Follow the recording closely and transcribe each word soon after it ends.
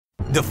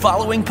The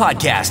following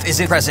podcast is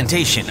a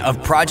presentation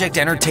of Project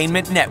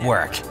Entertainment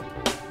Network.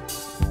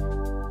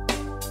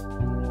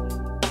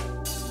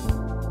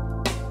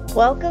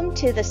 Welcome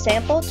to the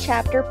Sample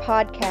Chapter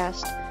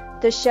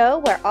Podcast, the show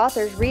where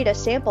authors read a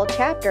sample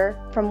chapter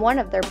from one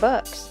of their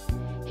books.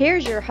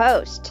 Here's your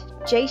host,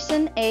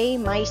 Jason A.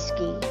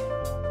 Meiske.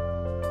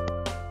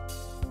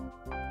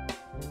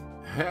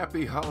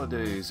 Happy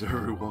holidays,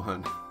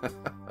 everyone.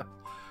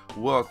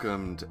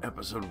 Welcome to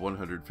episode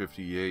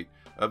 158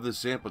 of the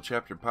Sample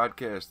Chapter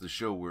Podcast, the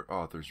show where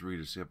authors read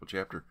a sample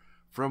chapter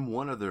from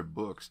one of their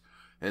books.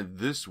 And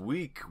this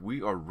week,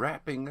 we are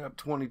wrapping up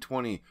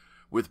 2020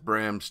 with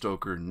Bram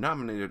Stoker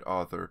nominated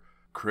author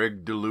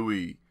Craig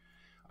DiLouie.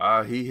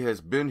 He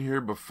has been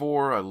here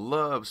before. I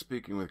love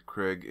speaking with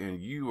Craig, and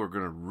you are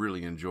going to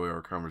really enjoy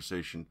our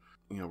conversation.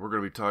 We're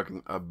going to be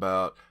talking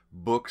about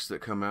books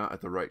that come out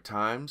at the right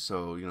time.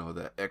 So,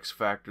 the X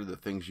factor, the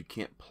things you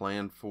can't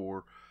plan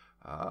for.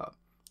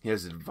 He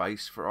has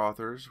advice for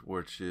authors,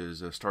 which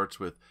is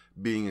starts with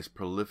being as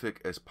prolific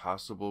as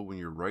possible when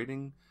you're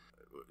writing.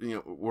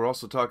 We're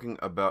also talking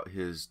about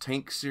his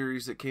Tank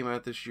series that came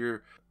out this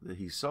year that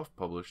he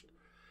self-published,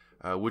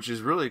 which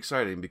is really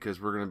exciting because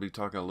we're going to be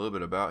talking a little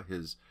bit about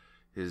his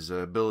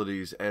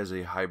abilities as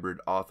a hybrid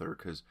author.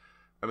 Because,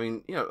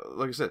 like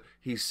I said,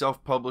 he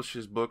self-published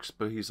his books,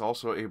 but he's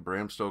also a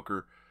Bram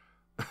Stoker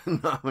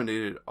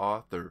nominated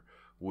author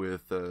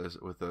with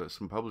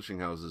some publishing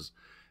houses.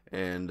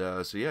 And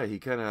he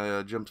kind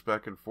of jumps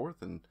back and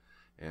forth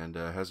and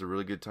has a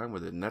really good time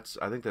with it. And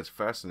I think that's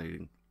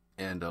fascinating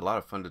and a lot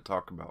of fun to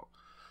talk about.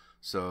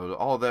 So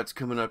all of that's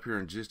coming up here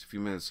in just a few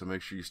minutes, so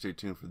make sure you stay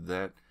tuned for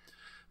that.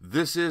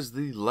 This is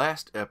the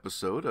last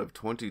episode of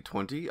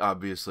 2020,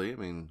 obviously.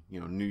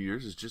 New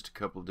Year's is just a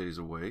couple of days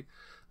away.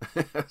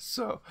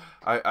 So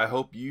I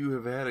hope you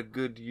have had a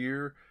good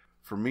year.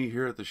 For me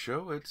here at the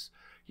show, it's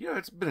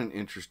been an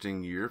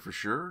interesting year for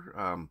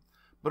sure.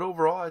 But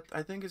overall,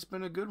 I think it's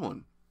been a good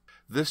one.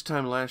 This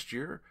time last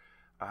year,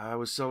 I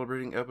was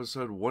celebrating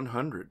episode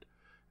 100,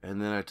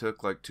 and then I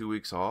took like 2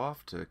 weeks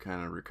off to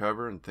kind of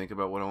recover and think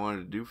about what I wanted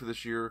to do for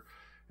this year,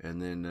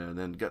 and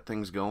then got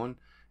things going.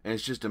 And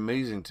it's just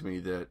amazing to me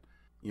that,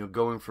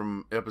 going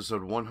from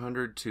episode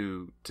 100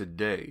 to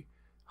today,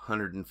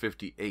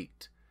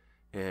 158,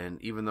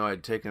 and even though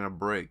I'd taken a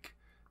break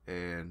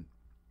and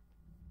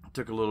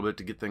took a little bit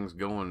to get things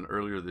going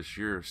earlier this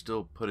year,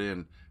 still put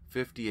in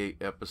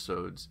 58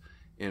 episodes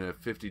in a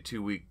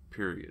 52-week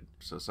period.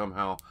 So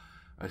somehow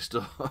I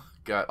still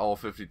got all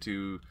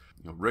 52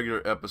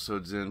 regular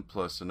episodes in,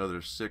 plus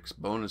another 6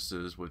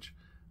 bonuses, which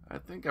I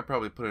think I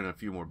probably put in a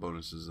few more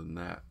bonuses than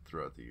that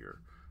throughout the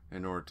year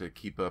in order to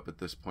keep up at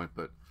this point.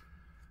 But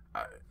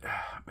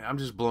I'm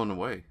just blown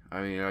away.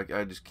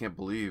 I just can't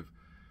believe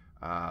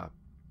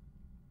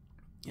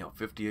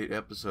 58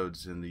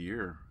 episodes in the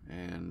year.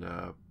 And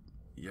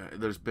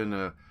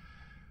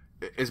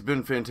it's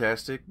been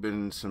fantastic.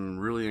 Been some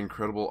really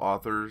incredible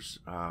authors,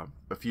 a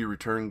few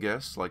return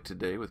guests like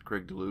today with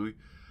Craig DiLouie,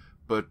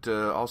 but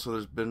also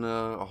there's been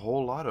a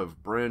whole lot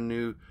of brand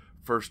new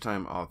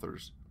first-time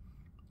authors.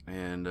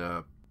 And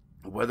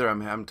whether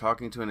I'm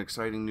talking to an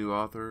exciting new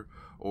author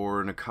or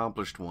an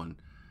accomplished one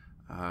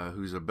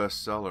who's a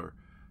bestseller,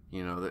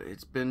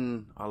 it's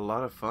been a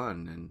lot of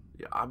fun. And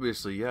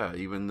obviously,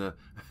 even the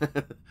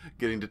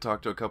getting to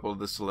talk to a couple of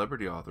the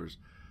celebrity authors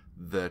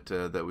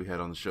that we had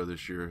on the show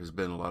this year has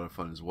been a lot of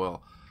fun as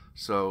well.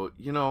 So,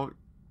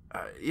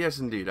 yes,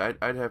 indeed,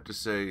 I'd have to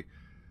say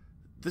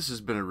this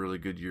has been a really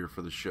good year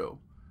for the show,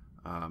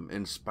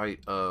 in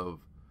spite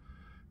of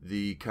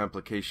the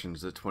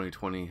complications that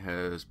 2020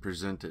 has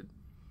presented.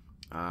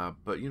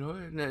 But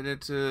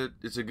it's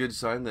a good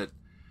sign that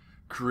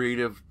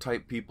creative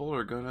type people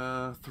are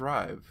gonna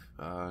thrive,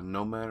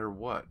 no matter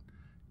what.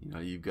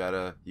 You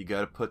gotta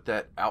put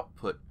that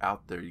output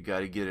out there. You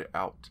gotta get it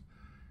out.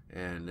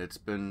 And it's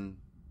been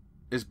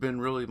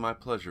really my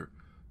pleasure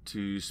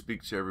to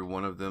speak to every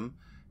one of them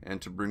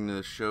and to bring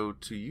the show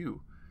to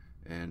you.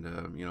 And,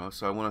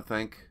 so I want to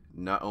thank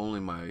not only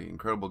my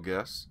incredible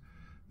guests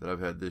that I've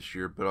had this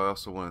year, but I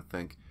also want to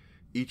thank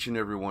each and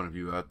every one of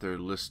you out there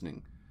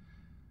listening.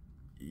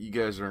 You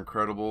guys are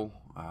incredible.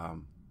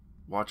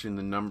 Watching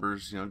the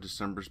numbers,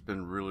 December's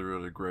been really,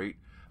 really great.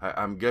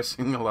 I'm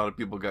guessing a lot of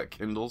people got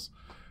Kindles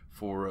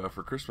for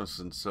Christmas,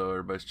 and so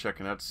everybody's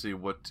checking out to see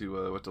what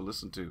to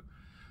listen to.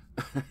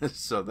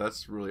 So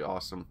that's really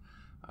awesome.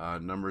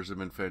 Numbers have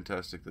been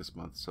fantastic this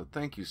month. So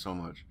thank you so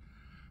much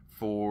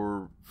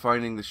for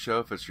finding the show.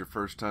 If it's your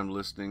first time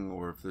listening,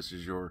 or if this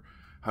is your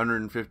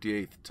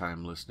 158th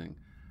time listening,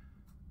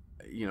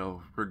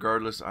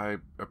 regardless, I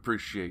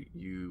appreciate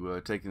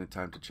you taking the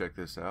time to check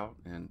this out.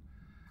 And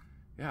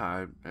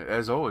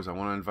as always, I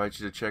want to invite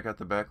you to check out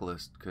the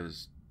backlist,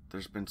 because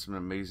there's been some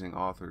amazing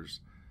authors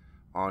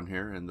on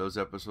here, and those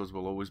episodes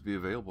will always be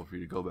available for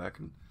you to go back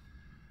and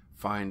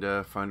find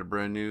a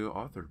brand new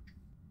author.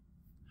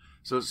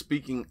 So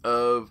speaking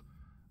of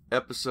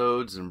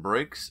episodes and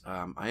breaks,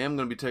 I am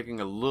going to be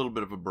taking a little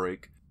bit of a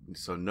break.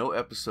 So no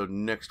episode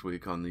next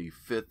week on the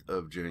 5th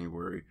of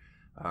January.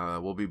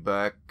 We'll be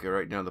back.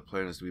 Right now the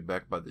plan is to be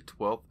back by the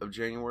 12th of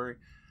January.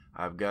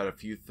 I've got a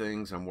few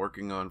things I'm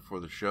working on for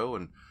the show,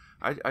 and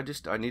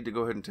I need to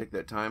go ahead and take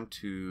that time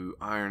to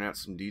iron out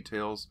some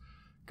details.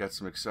 Got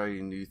some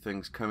exciting new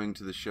things coming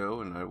to the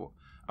show, and I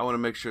want to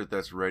make sure that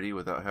that's ready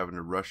without having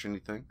to rush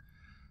anything.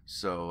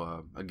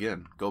 So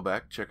again, go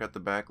back, check out the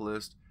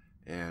backlist,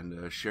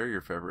 and share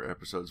your favorite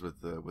episodes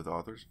with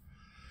authors.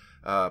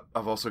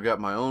 I've also got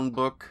my own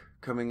book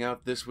coming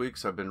out this week,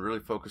 so I've been really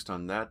focused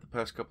on that the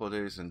past couple of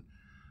days. And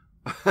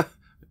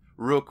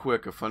real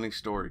quick, a funny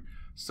story,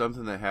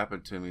 something that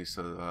happened to me.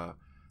 So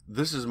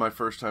this is my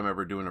first time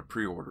ever doing a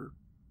pre-order,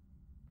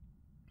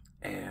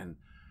 and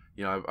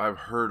I've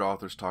heard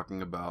authors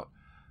talking about,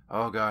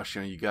 oh gosh,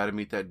 you got to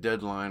meet that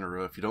deadline, or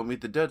if you don't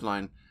meet the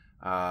deadline,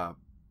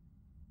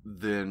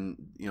 then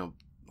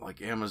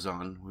like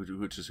Amazon,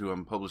 which is who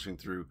I'm publishing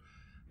through,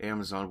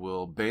 Amazon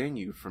will ban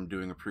you from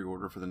doing a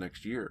pre-order for the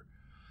next year.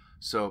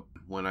 So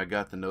when I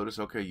got the notice,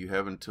 okay, you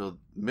have until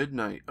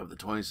midnight of the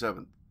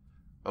 27th.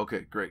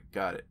 Okay, great,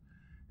 got it.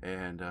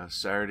 And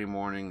Saturday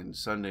morning and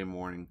Sunday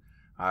morning,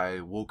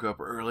 I woke up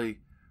early,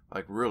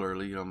 like real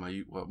early,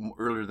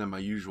 earlier than my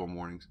usual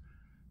mornings,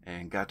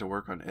 and got to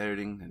work on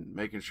editing and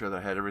making sure that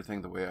I had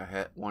everything the way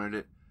I wanted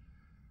it.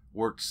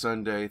 Worked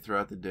Sunday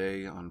throughout the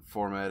day on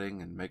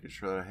formatting and making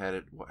sure that I had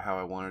it how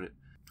I wanted it.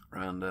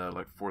 Around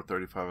like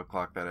 4:30, 5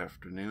 o'clock that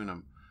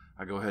afternoon,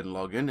 I go ahead and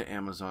log into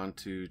Amazon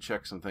to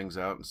check some things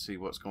out and see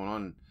what's going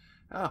on.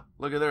 Oh,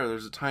 look at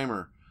there's a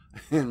timer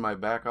in my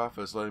back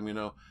office letting me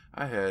know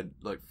I had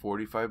like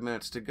 45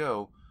 minutes to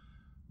go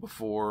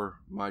before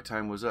my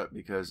time was up,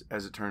 because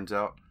as it turns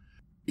out,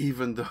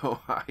 even though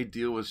I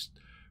deal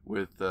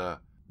with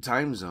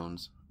time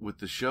zones with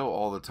the show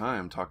all the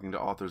time, talking to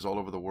authors all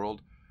over the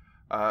world,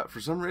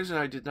 for some reason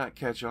I did not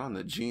catch on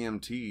that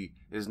GMT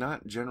is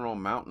not General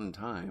Mountain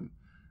Time.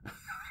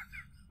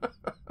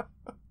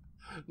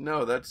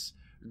 No, that's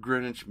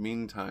Greenwich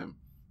Mean Time,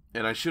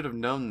 and I should have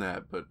known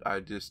that, but I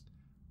don't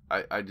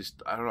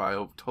know,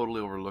 I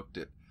totally overlooked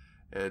it.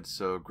 And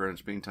so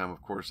Greenwich Mean Time,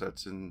 of course,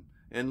 that's in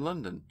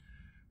London,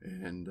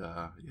 and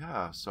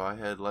so I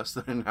had less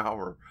than an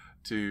hour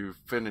to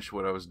finish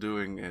what I was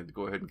doing and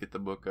go ahead and get the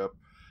book up,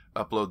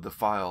 upload the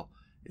file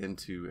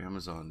into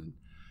Amazon.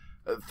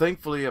 And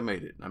thankfully I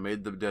made it. I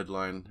made the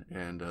deadline,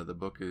 and the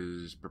book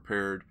is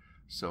prepared.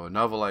 So a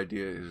novel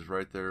idea is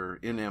right there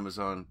in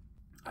Amazon.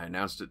 I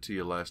announced it to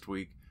you last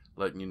week,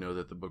 letting you know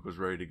that the book was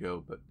ready to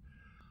go. But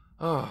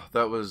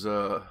that was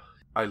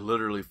I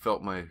literally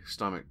felt my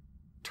stomach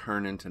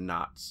turn into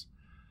knots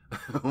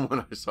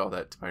when I saw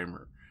that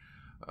timer.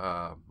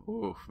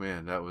 Oh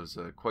man, that was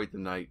quite the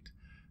night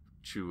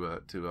to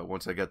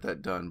once I got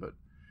that done. But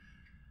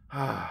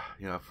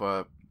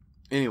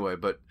anyway,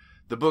 but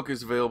the book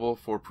is available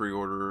for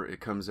pre-order. It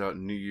comes out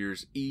New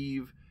Year's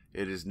Eve.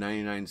 It is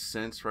 99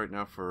 cents right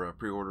now for a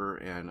pre-order,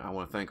 and I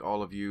want to thank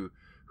all of you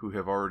who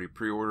have already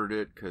pre-ordered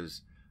it,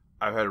 because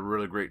I've had a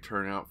really great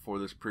turnout for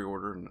this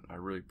pre-order, and I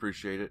really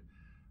appreciate it.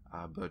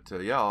 I'll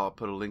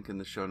put a link in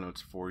the show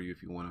notes for you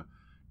if you want to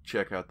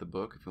check out the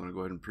book, if you want to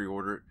go ahead and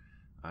pre-order it.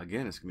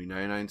 Again, it's going to be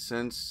 99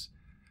 cents,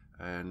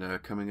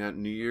 and coming out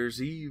New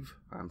Year's Eve.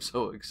 I'm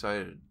so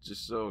excited,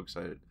 just so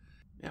excited.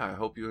 Yeah, I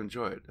hope you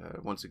enjoy it.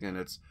 Once again,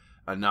 it's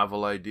a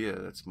novel idea.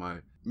 That's my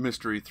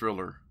mystery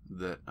thriller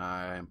that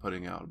I am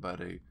putting out about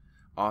a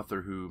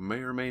author who may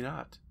or may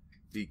not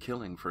be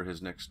killing for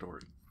his next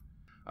story.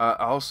 I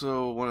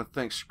also want to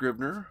thank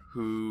Scrivener,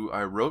 who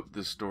I wrote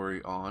this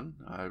story on.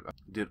 I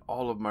did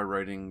all of my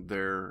writing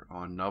there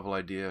on Novel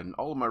Idea, and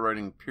all of my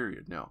writing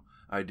period now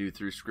I do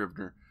through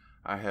Scrivener.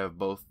 I have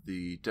both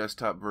the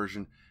desktop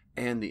version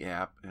and the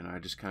app, and I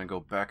just kind of go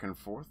back and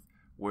forth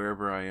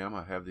wherever I am.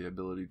 I have the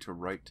ability to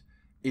write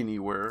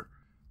anywhere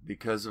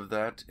because of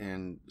that,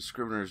 and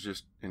Scrivener is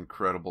just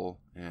incredible.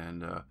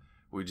 And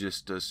we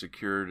just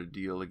secured a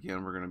deal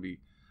again.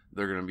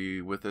 They're gonna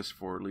be with us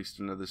for at least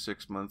another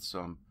 6 months.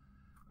 So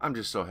I'm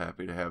just so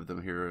happy to have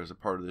them here as a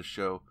part of this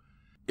show.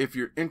 If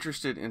you're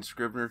interested in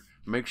Scrivener,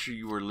 make sure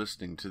you are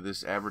listening to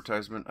this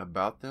advertisement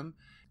about them.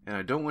 And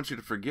I don't want you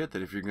to forget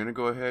that if you're going to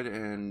go ahead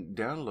and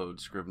download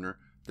Scrivener,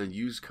 then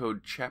use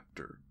code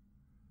CHAPTER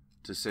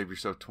to save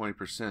yourself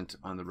 20%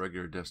 on the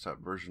regular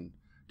desktop version,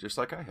 just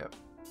like I have.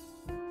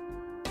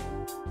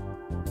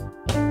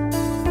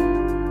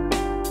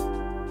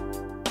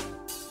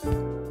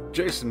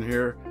 Jason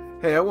here.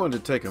 Hey, I wanted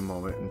to take a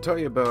moment and tell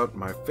you about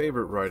my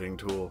favorite writing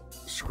tool,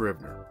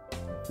 Scrivener.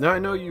 Now, I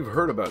know you've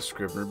heard about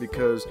Scrivener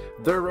because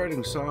their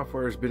writing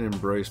software has been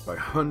embraced by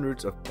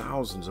hundreds of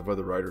thousands of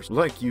other writers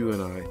like you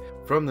and I,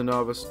 from the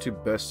novice to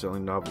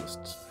best-selling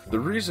novelists. The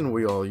reason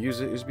we all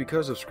use it is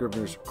because of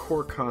Scrivener's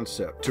core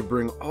concept to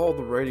bring all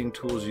the writing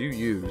tools you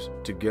use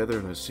together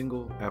in a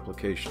single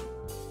application.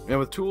 And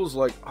with tools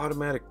like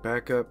automatic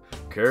backup,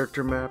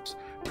 character maps,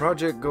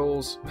 project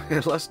goals,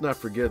 and let's not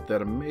forget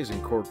that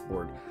amazing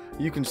corkboard,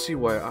 you can see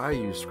why I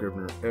use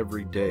Scrivener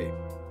every day.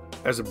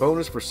 As a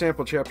bonus for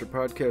Sample Chapter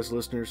Podcast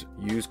listeners,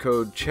 use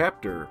code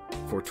CHAPTER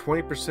for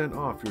 20%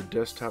 off your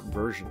desktop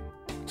version.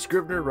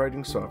 Scrivener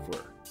writing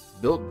software,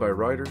 built by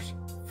writers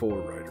for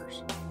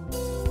writers.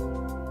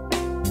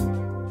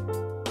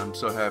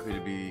 so happy to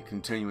be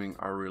continuing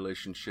our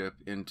relationship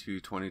into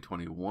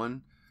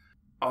 2021.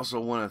 Also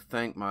want to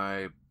thank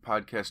my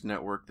podcast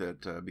network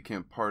that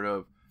became part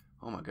of,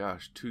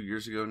 2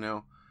 years ago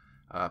now,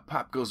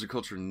 Pop Goes the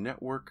Culture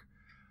Network,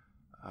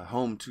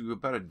 home to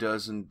about a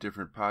dozen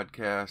different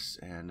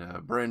podcasts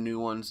and brand new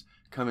ones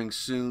coming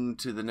soon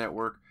to the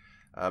network.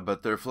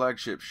 But their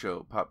flagship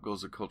show, Pop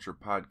Goes the Culture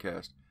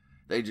Podcast,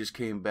 they just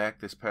came back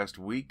this past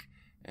week,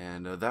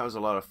 and that was a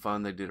lot of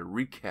fun. They did a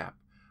recap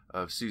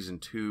of Season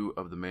 2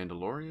 of The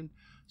Mandalorian.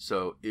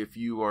 So if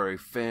you are a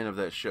fan of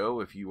that show,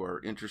 if you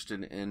are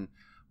interested in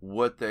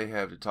what they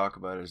have to talk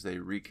about as they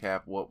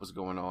recap what was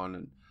going on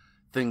and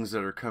things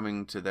that are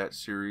coming to that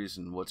series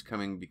and what's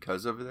coming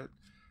because of that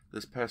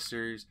this past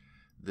series,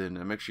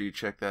 then make sure you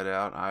check that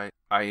out. I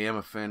am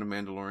a fan of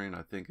Mandalorian.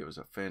 I think it was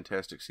a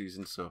fantastic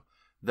season, so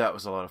that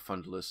was a lot of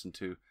fun to listen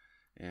to.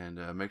 And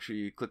make sure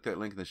you click that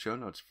link in the show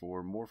notes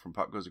for more from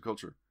Pop Goes the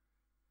Culture.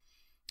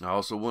 I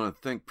also want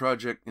to thank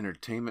Project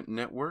Entertainment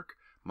Network,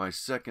 my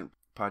second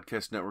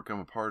podcast network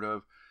I'm a part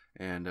of,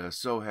 and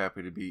so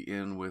happy to be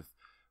in with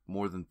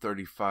more than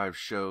 35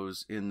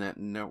 shows in that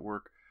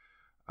network.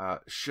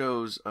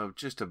 Shows of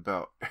just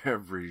about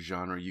every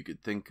genre you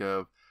could think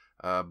of.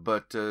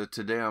 But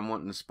today I'm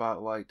wanting to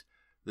spotlight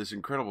this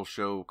incredible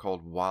show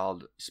called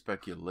Wild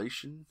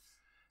Speculation.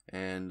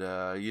 And,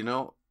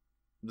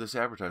 this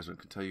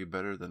advertisement can tell you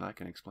better than I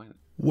can explain it.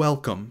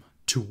 Welcome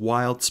to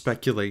Wild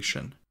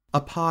Speculation, a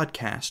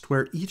podcast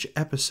where each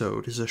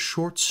episode is a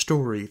short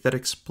story that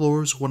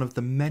explores one of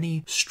the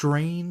many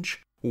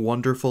strange,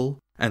 wonderful,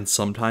 and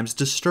sometimes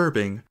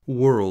disturbing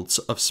worlds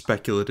of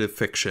speculative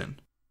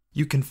fiction.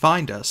 You can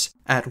find us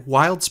at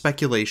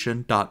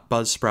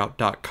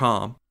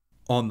wildspeculation.buzzsprout.com,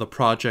 on the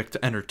Project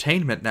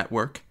Entertainment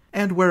Network,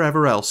 and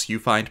wherever else you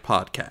find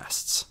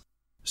podcasts.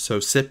 So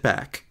sit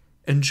back,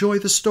 enjoy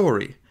the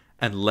story,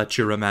 and let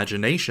your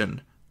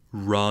imagination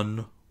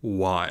run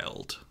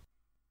wild.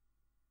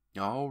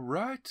 All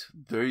right,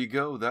 there you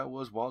go. That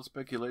was Wild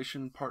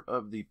Speculation, part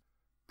of the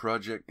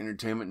Project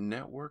Entertainment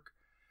Network.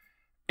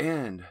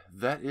 And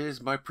that is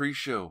my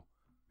pre-show.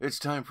 It's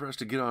time for us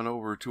to get on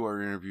over to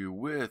our interview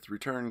with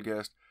return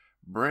guest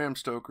Bram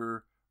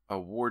Stoker,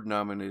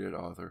 award-nominated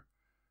author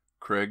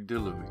Craig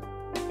DiLouie.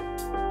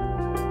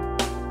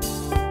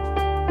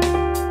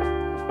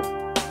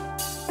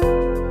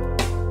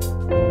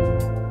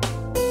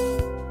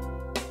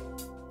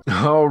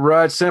 All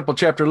right, Sample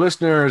Chapter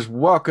listeners,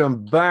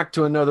 welcome back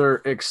to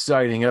another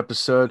exciting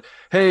episode.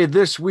 Hey,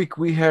 this week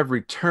we have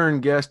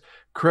return guest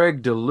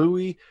Craig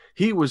DiLouie.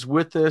 He was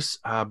with us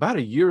about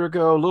a year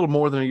ago, a little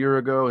more than a year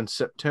ago, in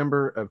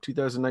September of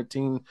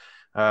 2019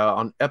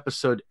 on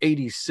episode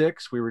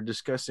 86. We were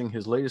discussing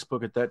his latest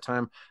book at that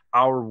time,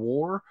 Our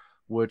War,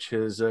 which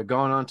has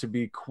gone on to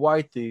be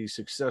quite the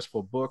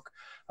successful book.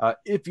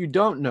 If you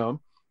don't know,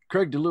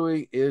 Craig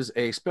DiLouie is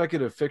a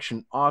speculative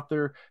fiction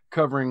author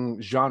covering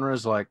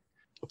genres like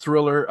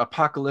thriller,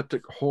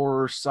 apocalyptic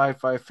horror,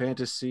 sci-fi,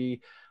 fantasy,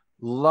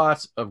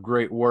 lots of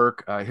great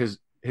work. His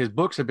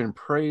books have been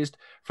praised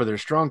for their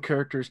strong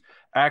characters,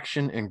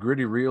 action, and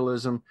gritty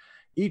realism.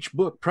 Each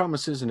book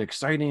promises an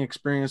exciting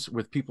experience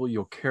with people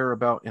you'll care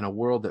about in a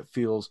world that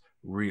feels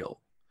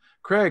real.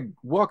 Craig,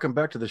 welcome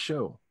back to the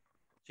show.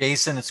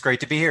 Jason, it's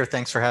great to be here.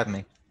 Thanks for having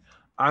me.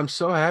 I'm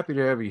so happy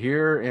to have you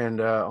here. And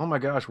oh my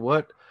gosh,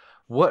 what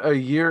a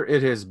year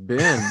it has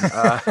been.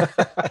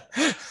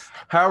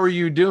 How are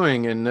you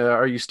doing? And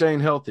are you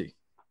staying healthy?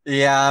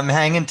 Yeah, I'm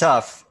hanging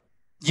tough.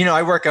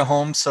 I work at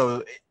home,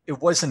 so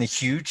it wasn't a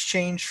huge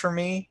change for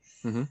me.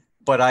 Mm-hmm.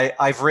 But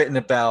I've written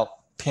about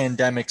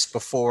pandemics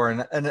before,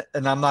 and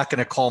I'm not going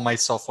to call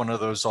myself one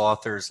of those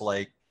authors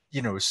like,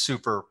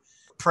 super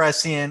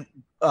prescient.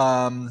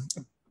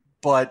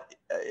 But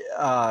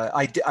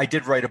I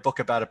did write a book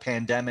about a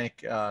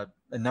pandemic a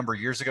number of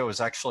years ago. It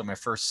was actually my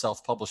first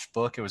self-published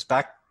book. It was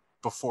back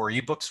before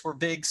ebooks were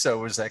big,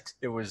 so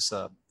it was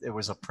a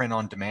print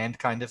on demand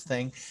kind of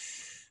thing.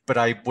 But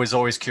I was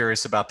always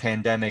curious about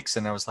pandemics,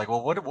 and I was like,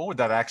 well, what would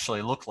that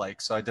actually look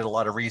like? So I did a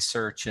lot of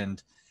research,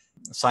 and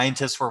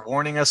scientists were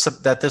warning us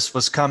that this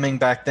was coming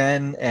back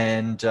then,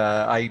 and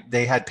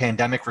they had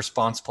pandemic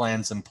response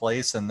plans in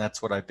place, and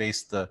that's what I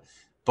based the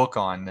book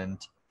on. And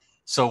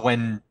so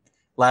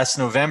last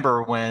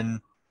November,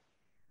 when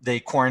they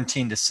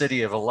quarantined a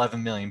city of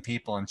 11 million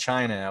people in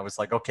China, I was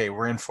like, okay,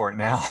 we're in for it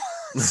now.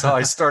 So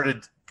I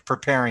started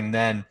preparing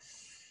then.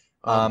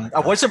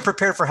 I wasn't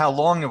prepared for how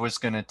long it was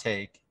going to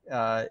take.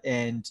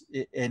 And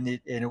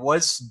it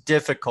was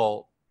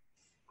difficult,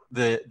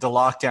 the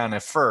lockdown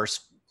at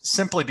first,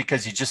 simply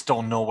because you just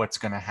don't know what's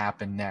going to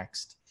happen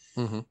next.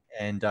 Mm-hmm.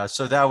 And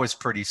so that was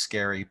pretty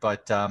scary.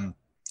 But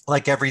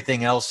like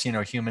everything else,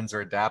 humans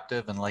are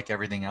adaptive, and like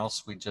everything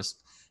else, we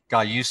just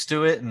got used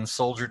to it and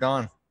soldiered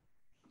on.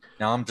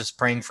 Now I'm just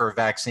praying for a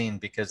vaccine,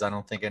 because I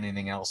don't think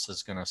anything else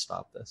is going to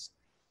stop this.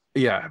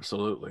 Yeah,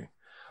 absolutely.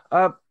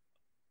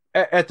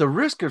 At the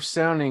risk of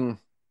sounding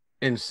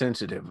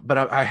insensitive,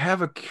 but I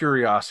have a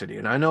curiosity,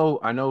 and I know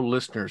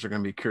listeners are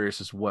going to be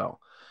curious as well.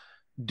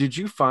 Did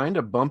you find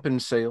a bump in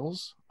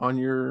sales on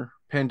your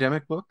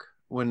pandemic book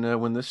when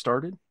this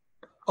started?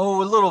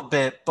 Oh, a little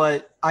bit,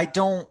 but I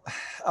don't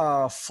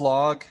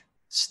flog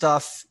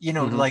stuff.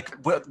 Like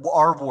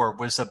our war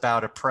was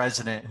about a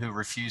president who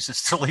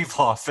refuses to leave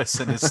office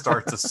and it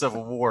starts a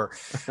civil war.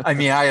 I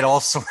mean, I had all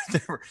sorts.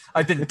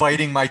 I've been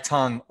biting my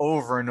tongue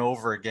over and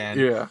over again.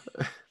 Yeah.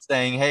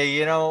 Saying,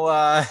 hey,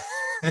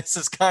 this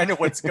is kind of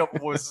was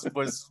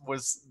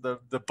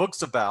the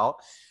book's about.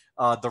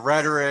 The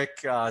rhetoric,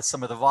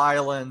 some of the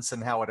violence,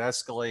 and how it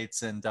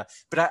escalates. And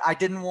but I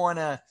didn't want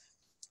to.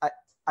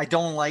 I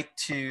don't like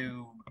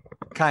to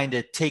kind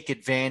of take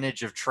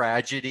advantage of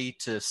tragedy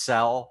to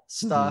sell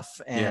stuff.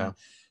 And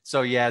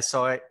so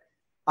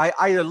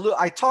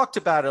I talked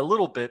about it a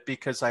little bit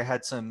because I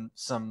had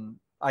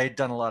I had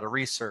done a lot of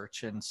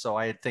research, and so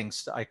I had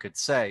things I could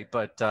say,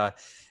 but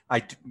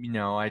I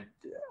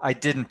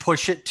didn't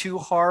push it too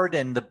hard.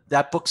 And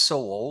that book's so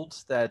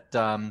old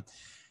that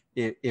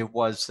it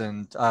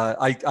wasn't.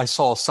 I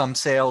saw some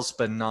sales,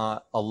 but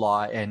not a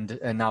lot,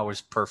 and I was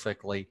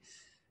perfectly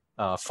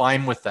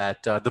fine with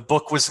that. The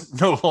book was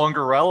no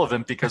longer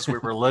relevant because we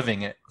were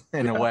living it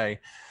in a way.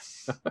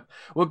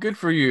 Well, good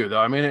for you, though.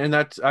 I mean, and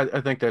I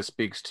think that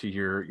speaks to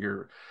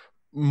your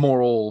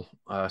moral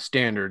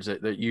standards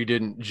that you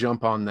didn't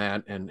jump on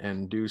that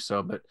and do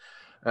so. But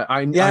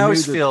I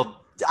always feel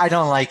I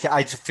don't like it.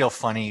 I just feel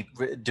funny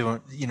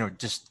doing,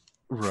 just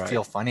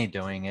feel funny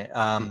doing it.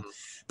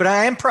 But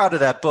I am proud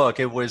of that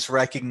book. It was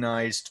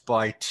recognized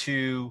by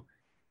two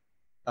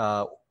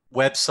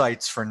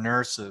websites for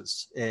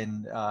nurses,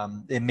 and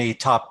it made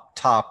top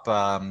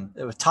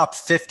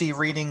 50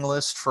 reading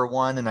list for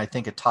one, and I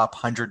think a top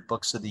 100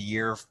 books of the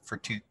year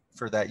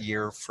for that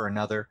year for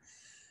another.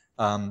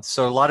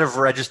 So a lot of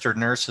registered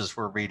nurses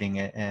were reading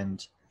it,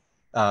 and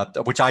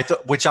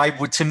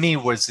to me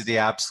was the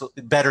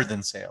absolute better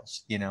than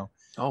sales.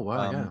 Oh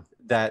wow, yeah.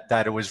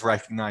 That it was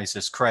recognized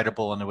as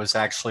credible, and it was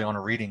actually on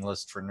a reading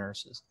list for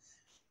nurses.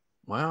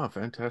 Wow,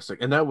 fantastic!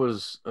 And that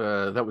was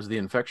The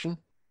Infection.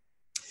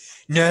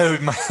 No,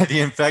 The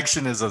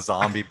Infection is a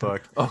zombie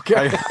book.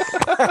 Okay.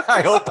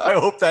 I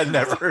hope that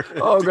never.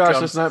 Oh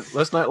gosh,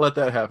 let's not let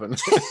that happen.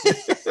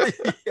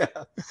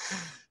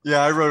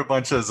 Yeah, I wrote a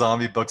bunch of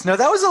zombie books. No,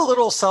 that was a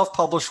little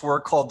self-published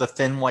work called The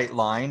Thin White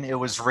Line. It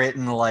was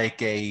written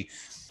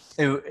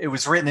it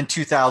was written in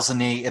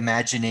 2008,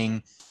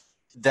 imagining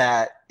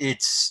that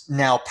it's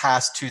now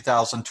past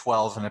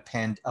 2012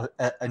 and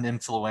an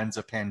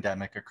influenza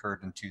pandemic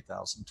occurred in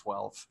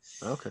 2012.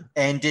 Okay.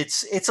 And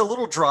it's a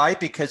little dry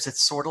because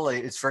it's sort of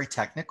like, it's very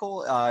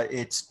technical.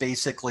 It's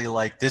basically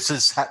like, this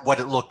is what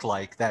it looked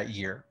like that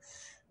year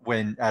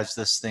as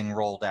this thing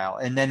rolled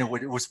out. And then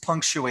it was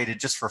punctuated,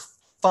 just for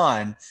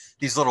fun,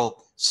 these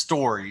little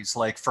stories,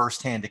 like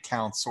firsthand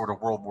accounts, sort of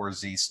World War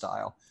Z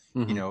style,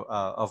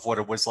 of what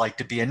it was like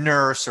to be a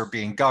nurse or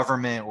be in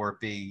government or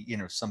be,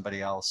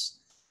 somebody else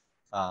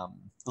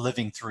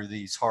living through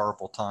these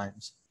horrible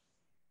times.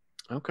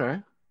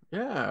 Okay.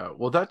 Yeah.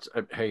 Well,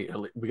 hey,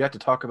 we got to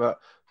talk about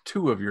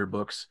two of your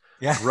books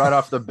right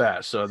off the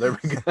bat. So there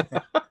we go.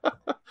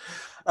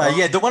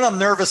 The one I'm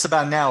nervous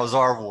about now is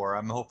Our War.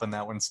 I'm hoping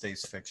that one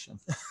stays fiction.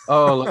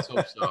 Oh, let's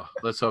hope so.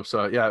 Let's hope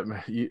so. Yeah,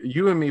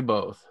 you and me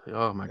both.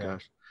 Oh my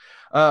gosh.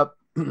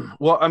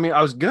 Well, I mean,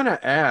 I was gonna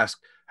ask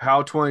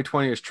how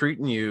 2020 is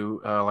treating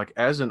you, like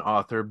as an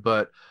author,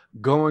 but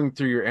going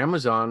through your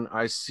Amazon,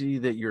 I see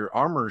that your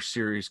Armor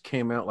series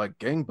came out like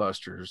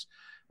gangbusters.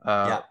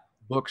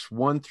 Books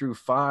 1 through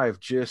 5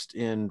 just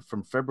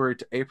from February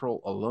to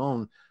April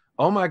alone.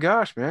 Oh my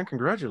gosh, man!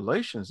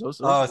 Congratulations.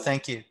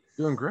 Thank you.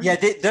 Doing great. Yeah,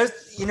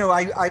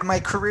 my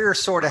career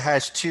sort of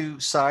has two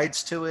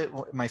sides to it.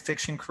 My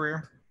fiction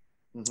career,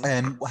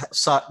 and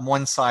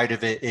one side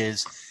of it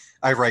is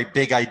I write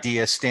big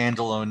idea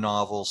standalone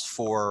novels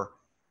for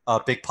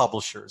big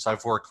publishers.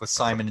 I've worked with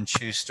Simon &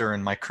 Schuster,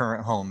 and my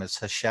current home is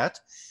Hachette,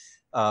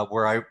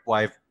 where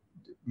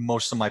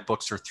most of my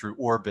books are through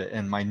Orbit,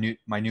 and my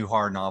new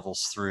horror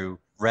novels through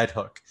Red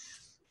Hook.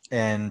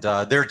 And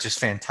they're just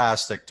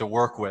fantastic to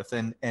work with,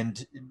 and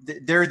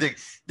they're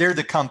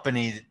the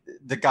company,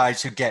 the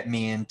guys who get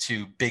me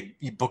into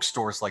big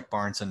bookstores like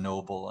Barnes and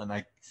Noble, and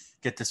I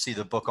get to see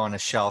the book on a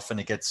shelf, and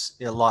it gets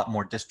a lot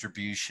more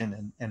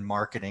distribution and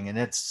marketing, and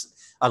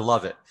I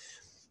love it.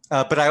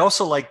 But I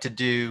also like to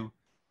do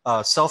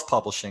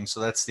self-publishing, so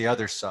that's the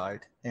other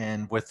side.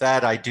 And with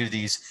that, I do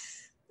these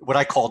what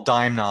I call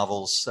dime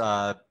novels,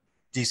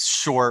 these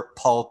short,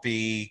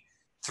 pulpy,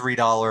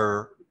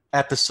 $3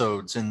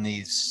 episodes in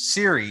these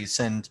series.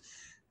 And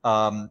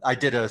I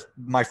did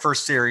my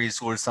first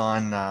series was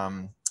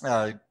on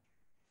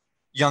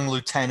young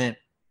lieutenant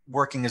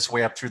working his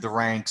way up through the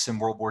ranks in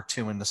World War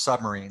II in the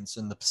submarines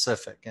in the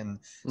Pacific. And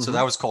so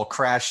that was called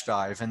Crash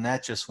Dive, and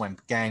that just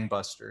went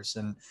gangbusters.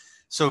 And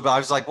so I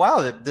was like,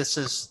 wow, this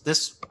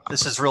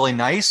is really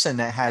nice. And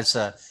it has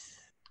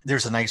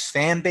there's a nice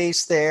fan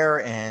base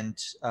there,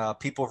 and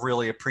people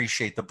really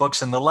appreciate the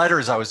books. And the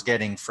letters I was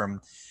getting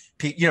from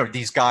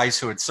these guys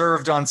who had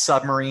served on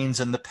submarines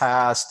in the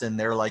past, and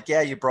they're like,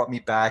 yeah, you brought me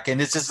back.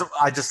 And it's just,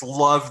 I just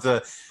love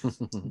the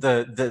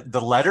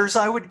letters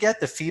I would get,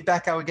 the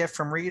feedback I would get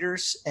from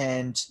readers,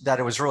 and that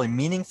it was really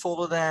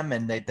meaningful to them.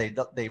 And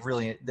they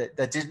really,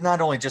 that did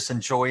not only just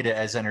enjoyed it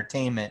as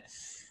entertainment,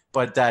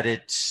 but that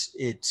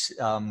it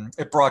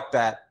brought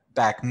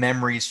back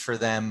memories for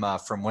them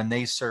from when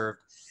they served.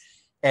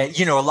 And,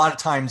 a lot of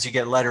times you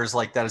get letters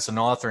like that as an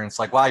author, and it's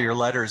like, wow, your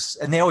letters,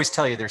 and they always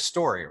tell you their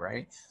story,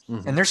 right?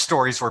 Mm-hmm. And their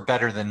stories were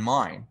better than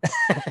mine.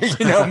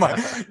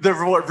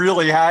 What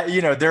really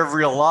their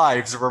real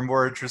lives were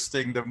more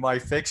interesting than my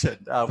fiction,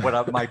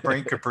 what my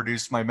brain could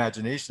produce, my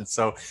imagination.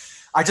 So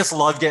I just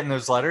love getting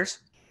those letters.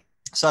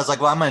 So I was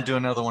like, well, I'm going to do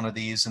another one of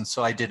these. And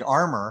so I did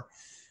Armor,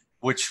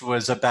 which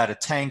was about a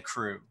tank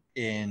crew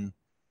in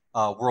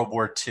World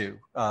War II,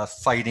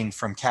 fighting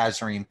from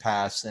Kasserine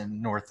Pass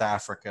in North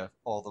Africa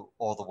all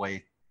the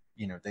way.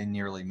 They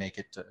nearly make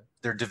it to,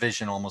 their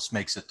division almost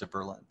makes it to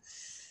Berlin.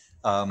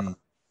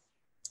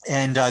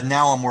 And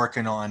now I'm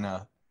working on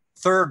a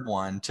third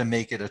one to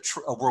make it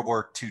a World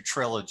War II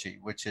trilogy,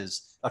 which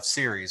is a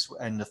series.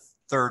 And the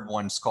third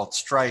one's called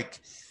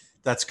Strike.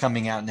 That's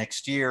coming out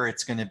next year.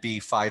 It's going to be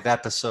 5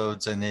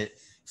 episodes, and it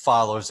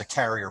follows a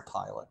carrier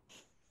pilot.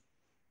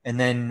 And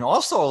then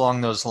also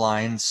along those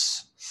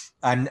lines,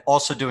 I'm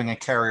also doing a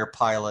carrier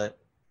pilot,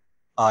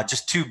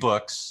 just 2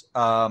 books,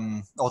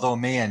 although it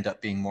may end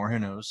up being more, who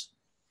knows.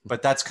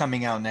 But that's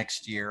coming out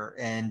next year.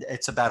 And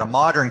it's about a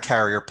modern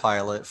carrier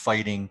pilot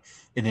fighting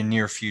in a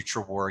near future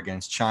war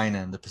against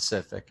China in the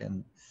Pacific.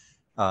 And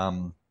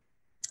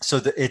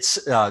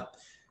it's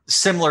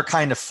similar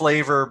kind of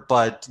flavor,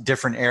 but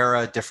different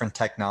era, different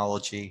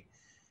technology.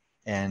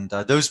 And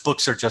those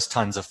books are just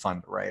tons of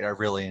fun to write. I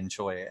really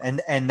enjoy it.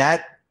 And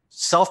that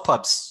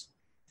self-pubs,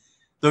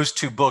 those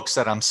 2 books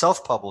that I'm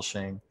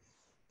self-publishing,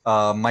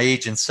 my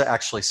agent's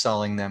actually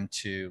selling them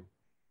to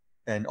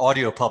an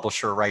audio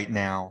publisher right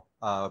now,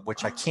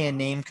 which I can't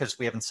name because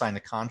we haven't signed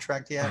the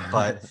contract yet,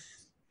 but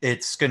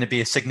it's going to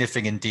be a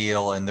significant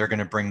deal, and they're going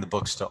to bring the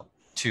books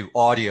to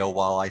audio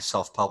while I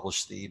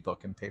self-publish the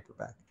ebook and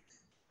paperback.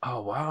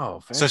 Oh, wow.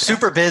 Fantastic. So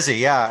super busy.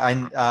 Yeah.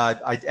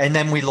 And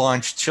then we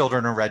launched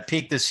Children of Red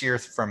Peak this year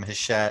from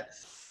Hachette.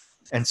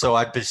 And so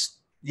I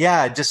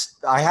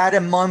had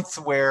a month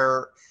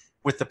where,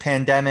 with the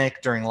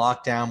pandemic during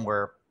lockdown,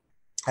 where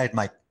I had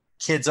my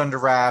kids under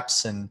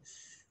wraps and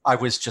I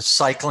was just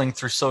cycling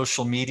through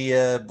social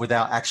media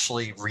without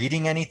actually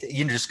reading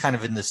anything, just kind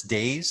of in this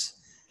daze,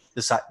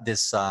 this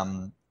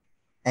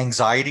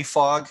anxiety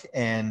fog,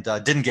 and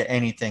didn't get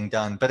anything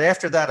done. But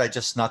after that, I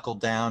just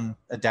knuckled down,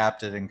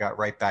 adapted, and got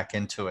right back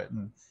into it.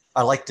 And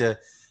I like to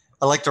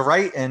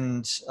write,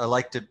 and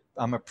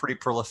I'm a pretty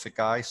prolific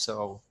guy,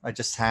 so I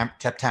just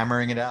kept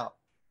hammering it out.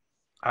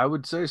 I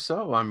would say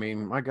so. I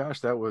mean, my gosh,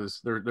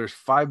 there's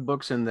 5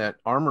 books in that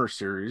Armor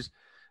series.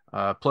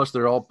 Plus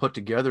they're all put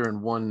together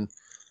in one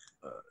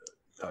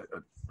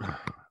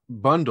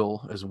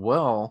bundle as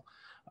well.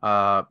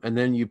 And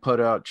then you put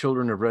out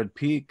Children of Red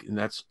Peak, and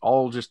that's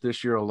all just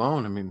this year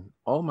alone. I mean,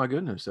 oh my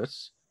goodness,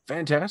 that's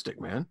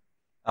fantastic, man.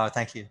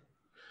 Thank you.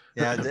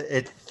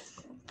 Yeah.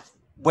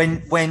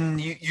 When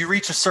you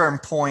reach a certain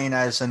point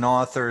as an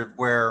author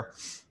where,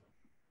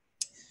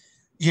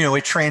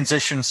 it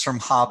transitions from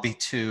hobby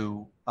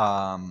to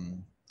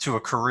a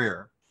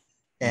career,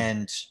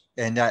 and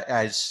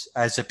as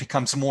it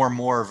becomes more and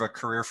more of a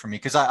career for me,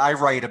 because I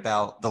write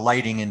about the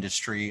lighting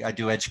industry, I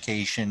do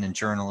education and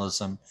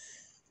journalism.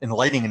 In the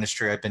lighting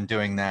industry, I've been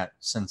doing that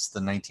since the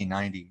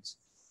 1990s,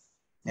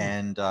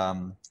 and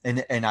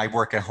I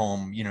work at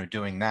home,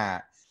 doing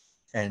that,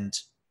 and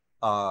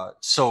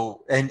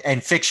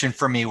fiction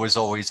for me was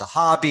always a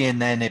hobby, and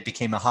then it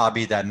became a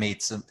hobby that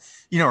made some,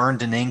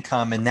 earned an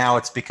income, and now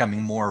it's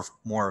becoming more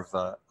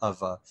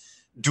of a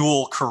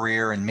dual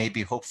career, and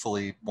maybe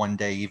hopefully one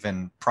day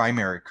even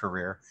primary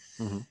career.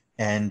 Mm-hmm.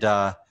 And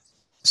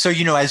so,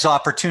 as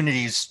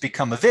opportunities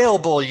become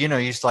available,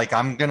 he's like,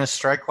 I'm going to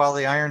strike while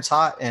the iron's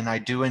hot, and I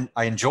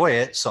enjoy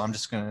it. So I'm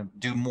just going to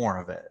do more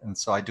of it. And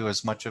so I do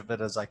as much of it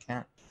as I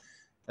can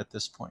at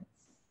this point.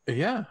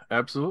 Yeah,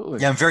 absolutely.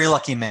 Yeah. I'm a very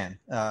lucky man.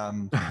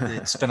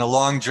 It's been a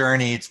long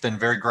journey. It's been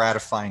very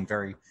gratifying,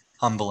 very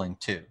humbling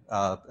too.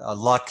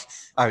 Luck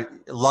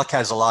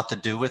has a lot to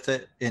do with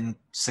it in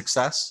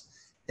success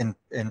in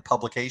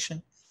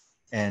publication.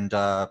 And,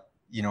 I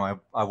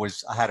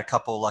had a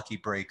couple of lucky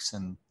breaks,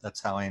 and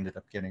that's how I ended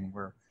up getting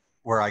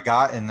where I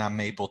got, and I'm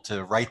able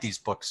to write these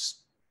books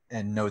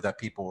and know that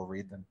people will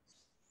read them.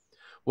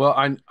 Well,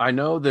 I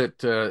know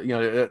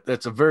that,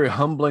 that's a very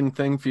humbling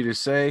thing for you to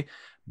say,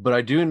 but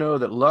I do know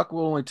that luck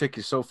will only take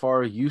you so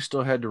far. You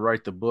still had to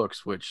write the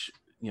books, which,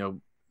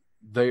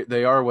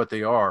 they are what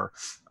they are,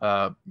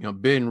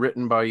 being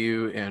written by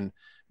you and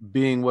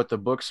being what the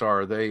books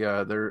are.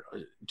 They're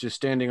just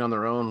standing on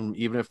their own.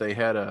 Even if they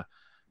had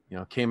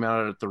came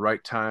out at the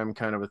right time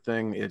kind of a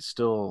thing, it's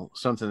still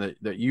something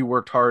that you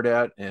worked hard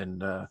at.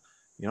 And,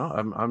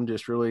 I'm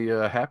just really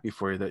happy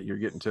for you that you're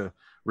getting to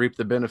reap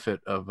the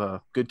benefit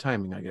of good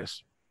timing, I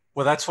guess.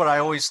 Well, that's what I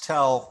always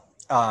tell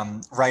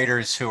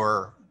writers who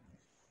are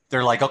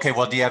they're like, okay,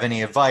 well, do you have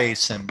any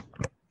advice? And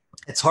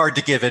it's hard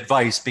to give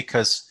advice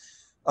because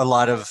a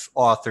lot of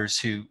authors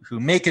who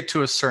make it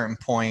to a certain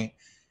point,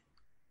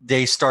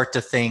 they start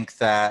to think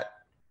that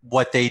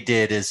what they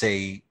did is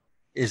a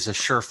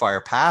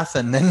surefire path.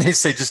 And then they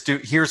say, just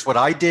here's what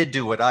I did,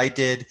 do what I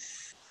did.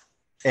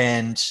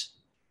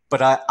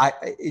 But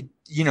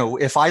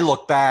if I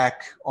look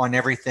back on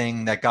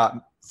everything that got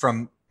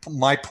from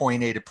my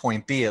point A to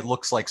point B, it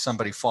looks like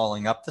somebody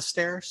falling up the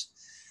stairs.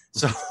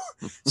 So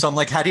I'm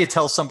like, how do you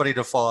tell somebody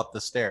to fall up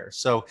the stairs?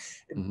 So,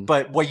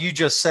 but what you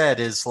just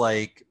said is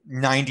like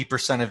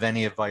 90% of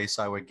any advice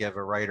I would give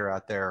a writer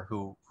out there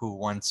who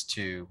wants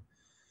to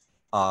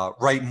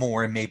write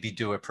more and maybe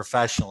do it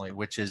professionally,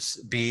 which is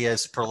be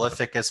as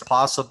prolific as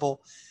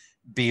possible,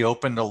 be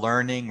open to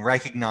learning,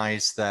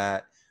 recognize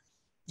that,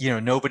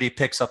 nobody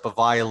picks up a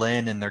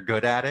violin and they're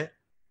good at it.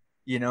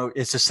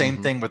 It's the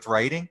same thing with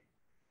writing.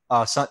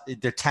 So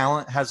the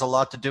talent has a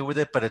lot to do with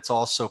it, but it's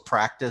also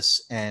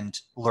practice and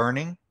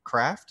learning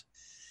craft.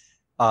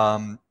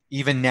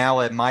 Even now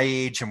at my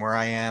age and where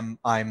I am,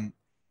 I'm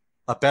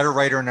a better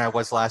writer than I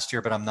was last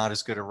year, but I'm not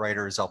as good a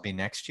writer as I'll be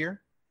next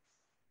year.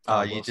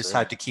 You just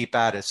have to keep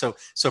at it. So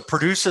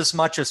produce as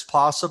much as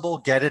possible,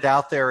 get it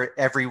out there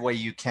every way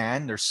you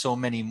can. There's so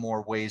many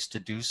more ways to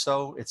do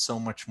so. It's so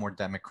much more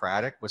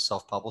democratic with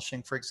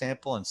self-publishing, for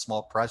example, and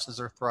small presses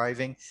are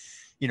thriving.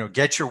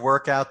 Get your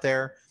work out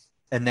there.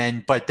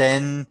 But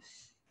then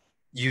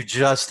you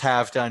just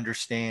have to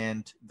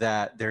understand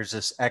that there's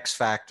this X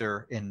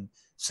factor in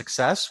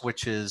success,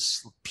 which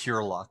is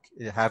pure luck,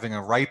 having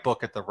a right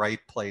book at the right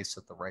place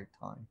at the right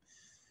time.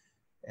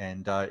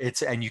 And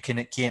you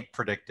can't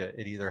predict it.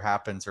 It either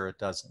happens or it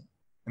doesn't.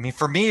 I mean,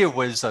 for me, it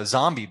was a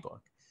zombie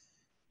book.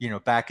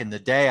 Back in the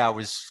day, I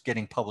was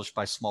getting published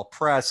by small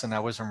press, and I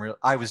was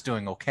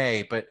doing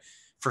okay, but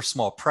for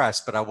small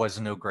press, but I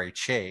wasn't no great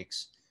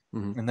shakes.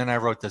 And then I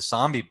wrote this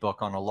zombie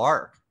book on a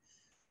lark.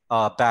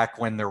 Back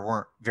when there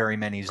weren't very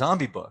many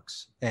zombie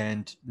books,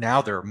 and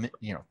now there are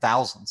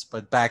thousands,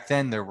 but back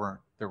then there were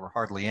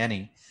hardly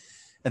any,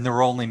 and there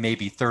were only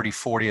maybe 30,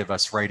 40 of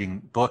us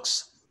writing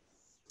books,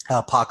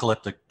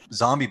 apocalyptic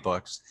zombie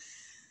books.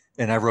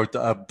 And I wrote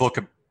a book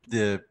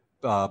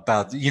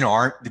about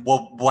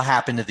what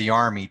happened to the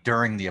army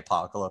during the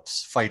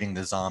apocalypse, fighting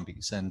the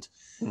zombies, and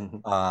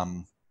it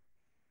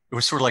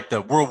was sort of like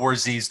the World War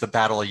Z's The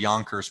Battle of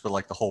Yonkers, but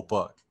like the whole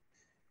book.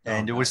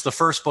 And it was the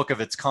first book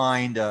of its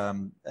kind,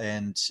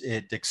 and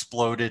it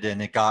exploded, and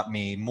it got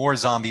me more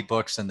zombie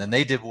books, and then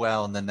they did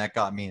well, and then that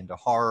got me into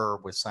horror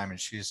with Simon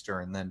Schuster,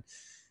 and then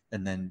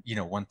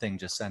one thing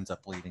just ends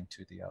up leading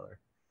to the other.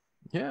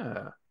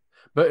 Yeah,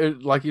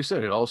 but like you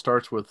said, it all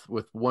starts with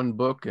one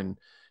book, and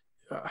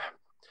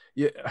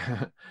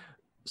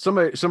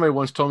somebody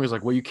once told me, it's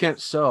like, well, you can't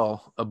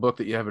sell a book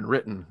that you haven't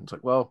written. It's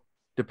like, well,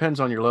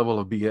 depends on your level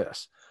of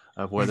BS.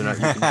 Of whether or not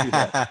you can do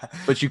that,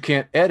 but you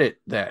can't edit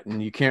that,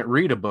 and you can't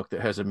read a book that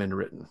hasn't been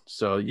written.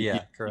 So you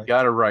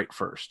got to write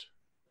first.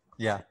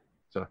 Yeah.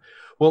 So,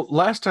 well,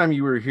 last time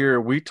you were here,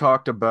 we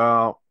talked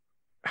about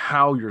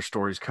how your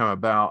stories come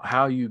about,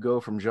 how you go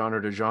from genre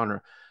to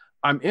genre.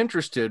 I'm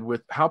interested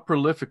with how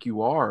prolific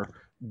you are.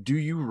 Do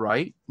you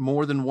write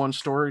more than one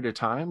story at a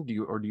time? Do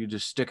you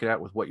just stick it out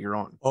with what you're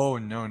on? Oh,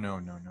 no.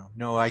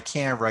 I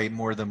can't write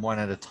more than one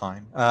at a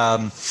time.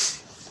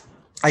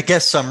 I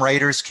guess some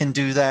writers can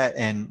do that,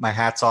 and my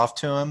hat's off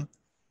to them.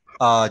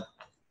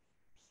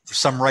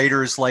 Some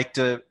writers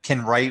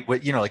can write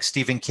with, like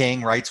Stephen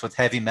King writes with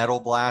heavy metal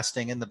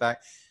blasting in the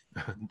back.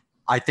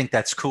 I think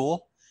that's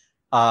cool.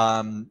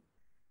 When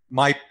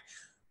I'm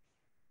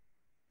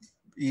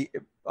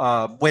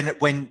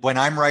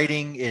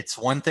writing, it's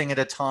one thing at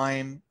a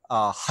time.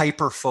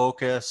 Hyper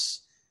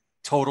focus,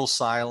 total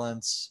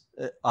silence.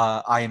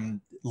 I'm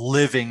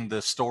living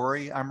the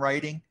story I'm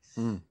writing.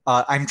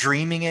 I'm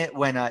dreaming it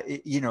when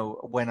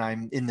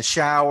I'm in the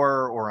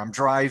shower or I'm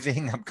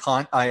driving.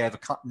 I have a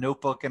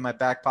notebook in my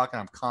back pocket.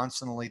 I'm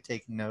constantly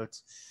taking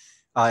notes.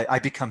 I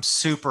become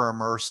super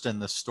immersed in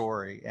the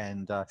story,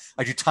 and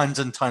I do tons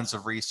and tons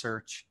of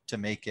research to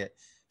make it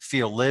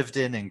feel lived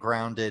in and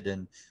grounded.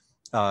 And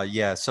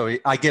so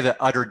I give it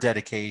utter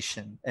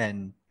dedication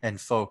and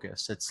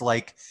focus. It's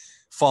like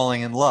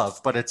falling in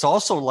love, but it's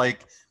also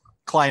like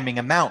climbing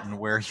a mountain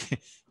where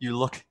you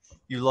look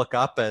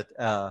up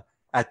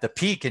at the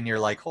peak and you're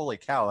like, holy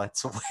cow,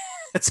 it's a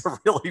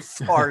really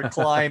far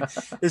climb.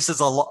 This is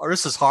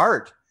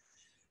hard.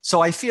 So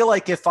I feel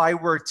like if I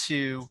were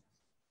to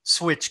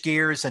switch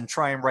gears and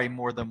try and write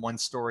more than one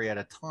story at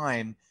a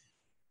time,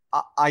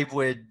 I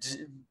would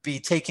be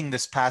taking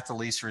this path of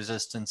least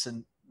resistance.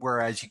 And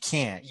whereas you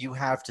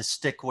have to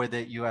stick with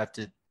it. You have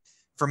to,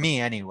 for me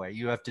anyway,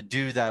 you have to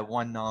do that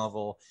one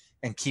novel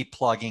and keep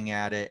plugging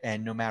at it.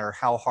 And no matter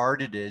how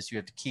hard it is, you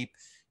have to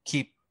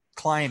keep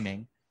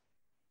climbing.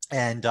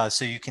 And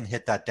so you can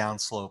hit that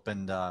downslope,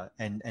 and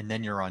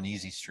then you're on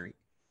easy street.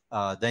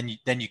 Then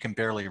you can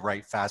barely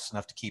write fast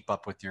enough to keep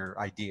up with your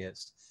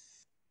ideas.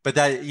 But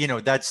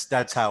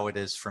that's how it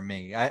is for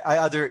me.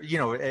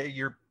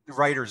 Your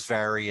writers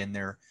vary in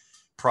their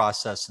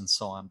process and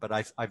so on. But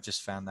I've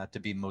just found that to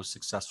be most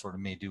successful to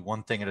me. Do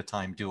one thing at a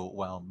time, do it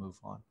well, and move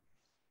on.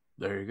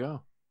 There you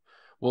go.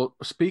 Well,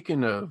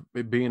 speaking of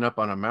being up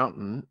on a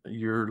mountain,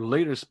 your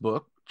latest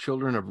book,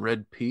 Children of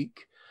Red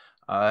Peak,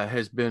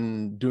 has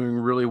been doing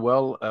really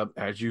well,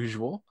 as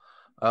usual.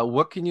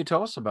 What can you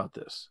tell us about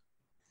this?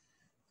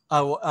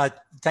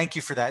 Thank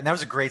you for that. And that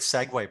was a great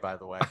segue, by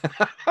the way.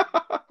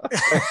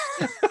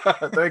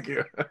 Thank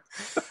you.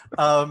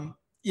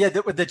 Yeah,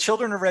 the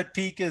Children of Red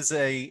Peak is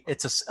a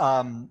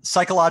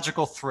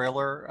psychological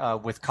thriller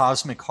with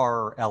cosmic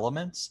horror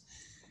elements.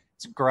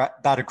 It's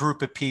about a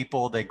group of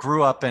people. They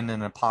grew up in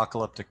an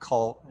apocalyptic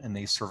cult, and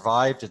they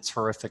survived its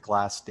horrific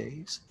last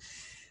days.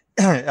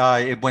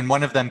 When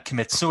one of them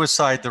commits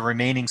suicide, the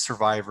remaining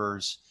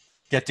survivors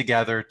get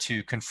together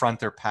to confront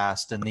their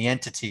past and the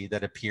entity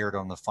that appeared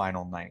on the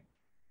final night.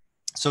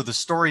 So the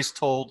story's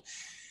told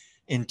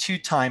in two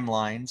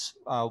timelines,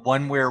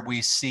 one where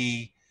we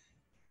see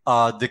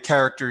the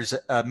characters,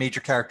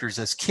 major characters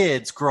as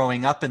kids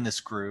growing up in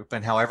this group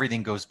and how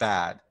everything goes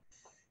bad.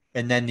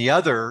 And then the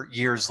other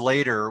years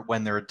later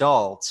when they're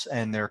adults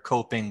and they're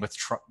coping with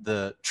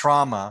the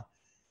trauma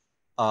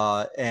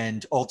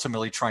and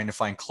ultimately trying to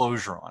find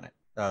closure on it,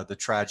 the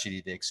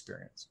tragedy they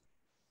experience.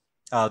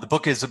 The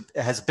book has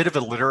a bit of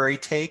a literary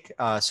take,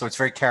 so it's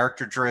very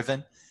character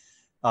driven.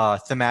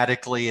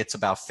 Thematically, it's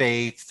about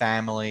faith,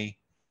 family,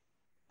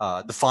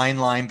 the fine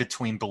line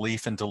between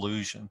belief and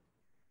delusion.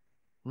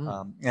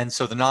 And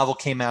so the novel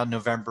came out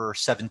November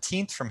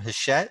 17th from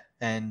Hachette,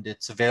 and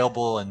it's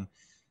available in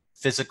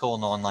physical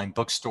and online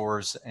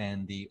bookstores,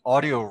 and the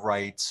audio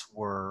rights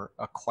were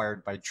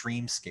acquired by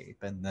Dreamscape,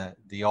 and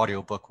the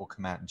audio book will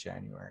come out in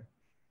January.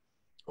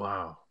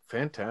 Wow,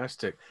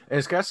 fantastic. And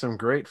it's got some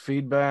great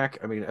feedback.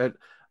 I mean,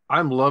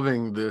 I'm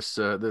loving this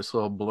this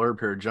little blurb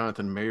here.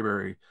 Jonathan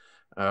Mayberry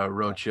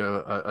wrote you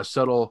a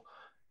subtle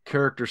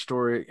character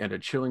story and a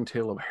chilling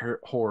tale of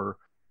horror.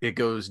 It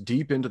goes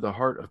deep into the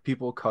heart of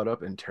people caught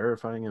up in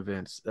terrifying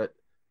events. That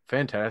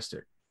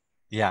fantastic.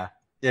 Yeah.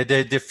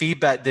 The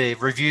feedback, the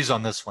reviews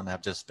on this one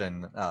have just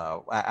been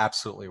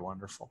absolutely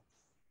wonderful.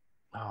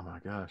 Oh my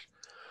gosh.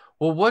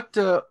 Well,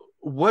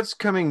 what's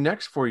coming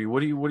next for you?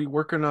 What are you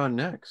working on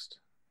next?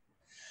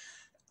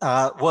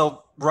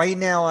 Well, right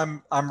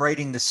now I'm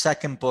writing the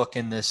second book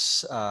in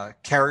this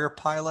Carrier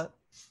Pilot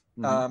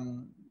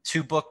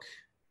 2-book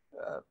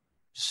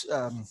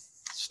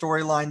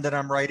storyline that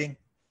I'm writing,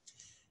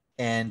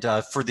 and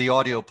for the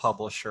audio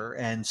publisher,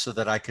 and so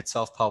that I could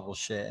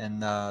self-publish it.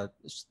 And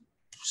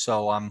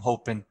so I'm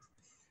hoping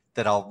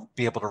that I'll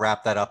be able to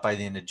wrap that up by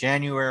the end of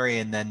January.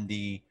 And then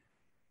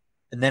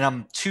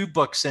I'm 2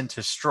 books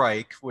into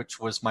Strike, which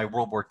was my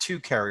World War II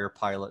Carrier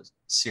Pilot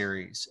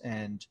series.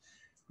 And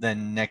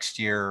then next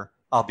year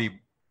I'll be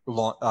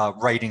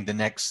writing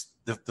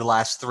the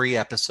last 3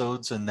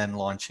 episodes and then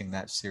launching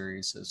that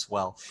series as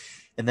well.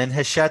 And then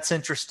Hachette's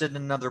interested in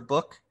another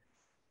book.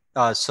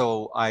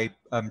 So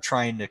I'm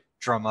trying to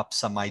drum up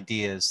some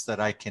ideas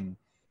that I can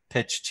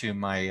pitch to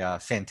my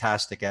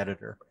fantastic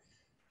editor.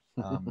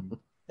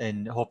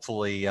 And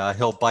hopefully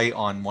he'll bite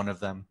on one of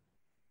them.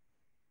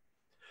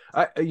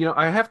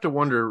 I have to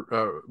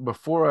wonder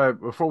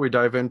before we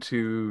dive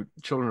into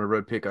Children of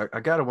Red Peak, I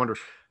got to wonder,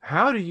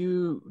 how do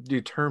you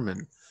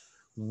determine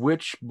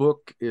which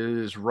book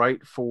is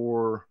right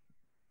for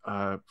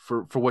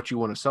what you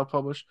want to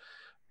self-publish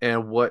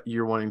and what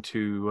you're wanting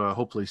to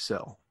hopefully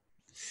sell?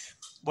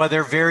 Well,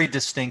 they're very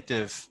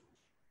distinctive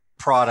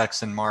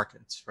products and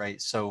markets,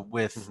 right? So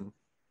with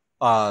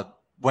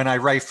when I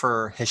write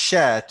for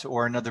Hachette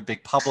or another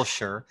big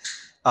publisher,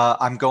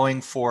 I'm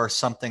going for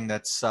something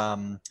that's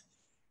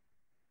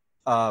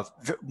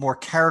more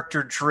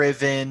character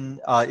driven,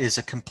 is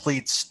a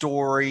complete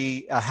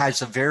story,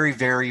 has a very,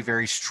 very,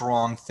 very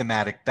strong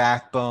thematic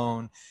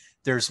backbone.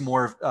 There's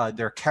more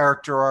their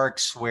character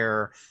arcs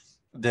where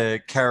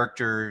the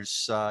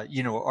characters,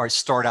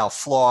 start out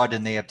flawed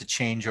and they have to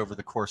change over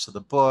the course of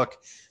the book.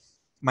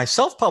 My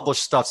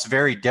self-published stuff's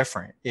very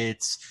different.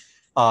 It's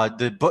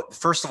the book.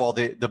 First of all,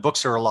 the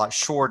books are a lot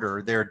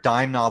shorter. They're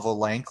dime novel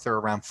length. They're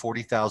around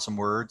 40,000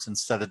 words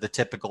instead of the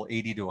typical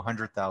 80 to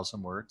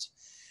 100,000 words.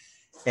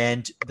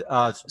 And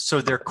so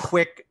they're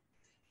quick.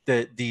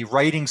 The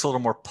writing's a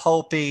little more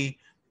pulpy.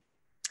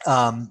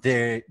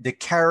 The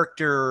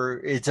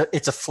character,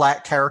 it's a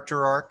flat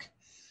character arc.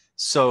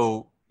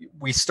 So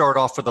we start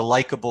off with a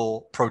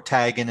likable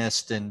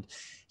protagonist, and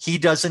he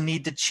doesn't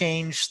need to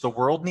change. The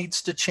world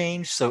needs to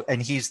change. So,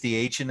 and he's the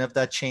agent of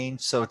that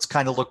change. So it's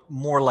kind of look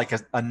more like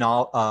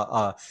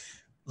the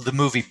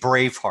movie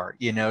Braveheart.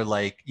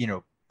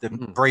 The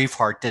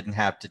Braveheart didn't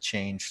have to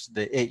change.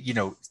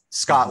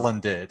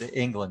 Scotland did,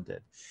 England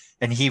did,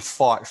 and he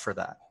fought for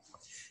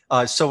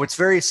that. So it's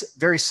very,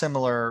 very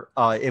similar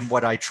in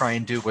what I try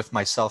and do with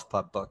my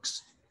self-pub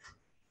books.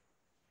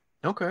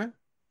 Okay.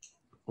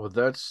 Well,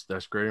 that's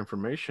great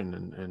information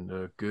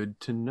and good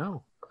to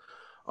know.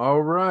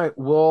 All right.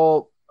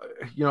 Well,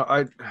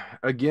 I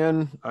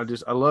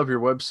love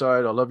your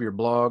website. I love your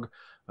blog.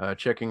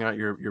 Checking out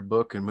your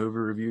book and movie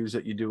reviews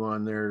that you do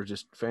on there,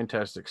 just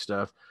fantastic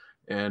stuff.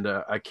 And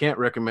I can't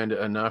recommend it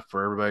enough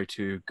for everybody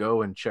to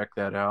go and check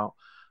that out.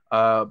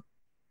 Uh,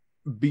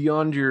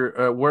 Beyond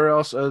your, where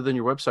else other than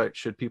your website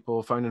should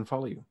people find and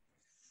follow you?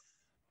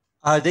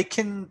 They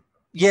can,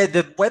 yeah,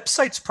 the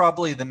website's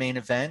probably the main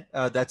event.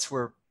 That's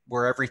where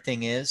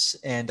everything is.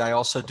 And I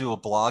also do a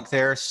blog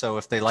there. So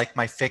if they like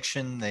my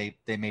fiction, they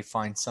may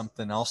find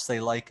something else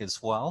they like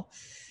as well.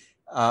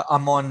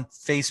 I'm on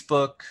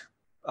Facebook.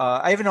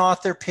 I have an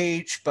author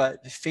page,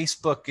 but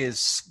Facebook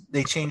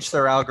they changed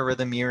their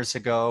algorithm years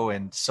ago.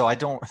 And so I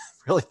don't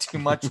really do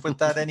much with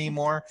that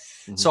anymore.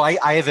 Mm-hmm. So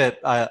I have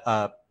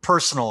a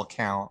personal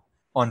account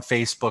on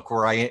Facebook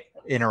where I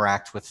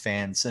interact with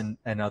fans and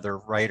other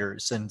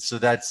writers. And so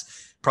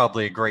that's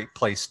probably a great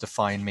place to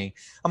find me.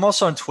 I'm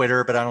also on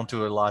Twitter, but I don't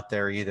do a lot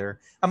there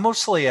either. I'm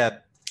mostly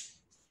a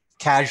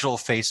casual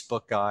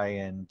Facebook guy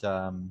and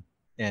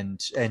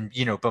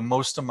but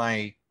most of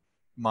my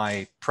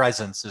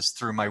presence is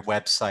through my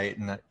website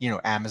and,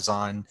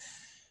 Amazon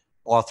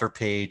author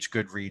page,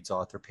 Goodreads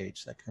author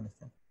page, that kind of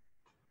thing.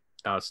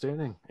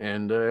 Outstanding.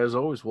 And as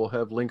always, we'll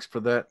have links for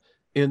that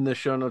in the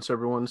show notes,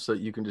 everyone, so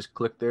that you can just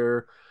click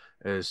there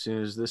as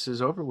soon as this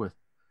is over with.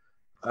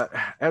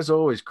 As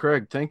always,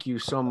 Craig, thank you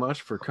so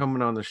much for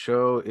coming on the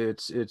show.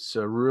 It's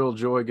a real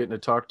joy getting to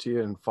talk to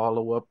you and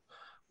follow up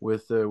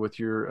with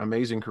your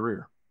amazing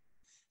career.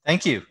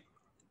 Thank you.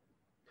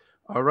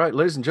 All right,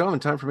 ladies and gentlemen,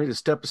 time for me to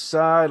step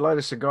aside, light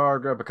a cigar,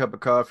 grab a cup of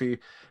coffee,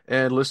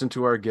 and listen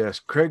to our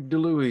guest, Craig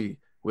DiLouie,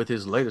 with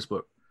his latest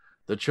book,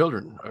 The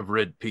Children of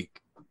Red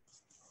Peak.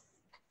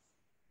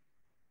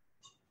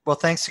 Well,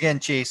 thanks again,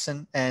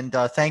 Jason, and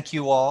thank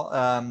you all,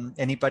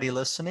 anybody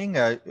listening,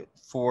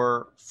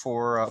 for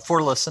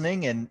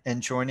listening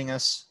and joining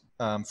us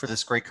for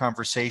this great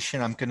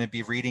conversation. I'm going to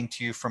be reading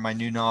to you from my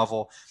new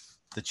novel,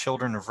 The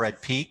Children of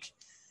Red Peak.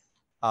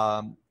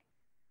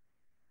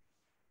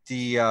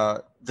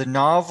 The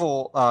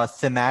novel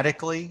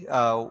thematically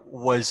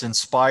was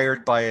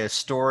inspired by a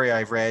story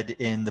I read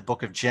in the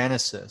book of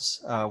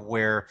Genesis,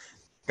 where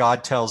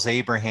God tells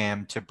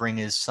Abraham to bring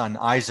his son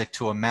Isaac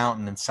to a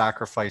mountain and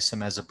sacrifice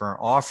him as a burnt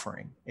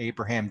offering.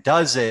 Abraham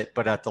does it,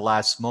 but at the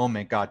last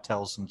moment, God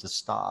tells him to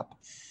stop.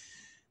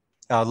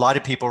 A lot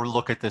of people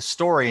look at this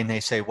story and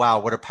they say, wow,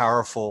 what a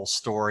powerful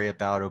story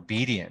about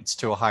obedience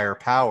to a higher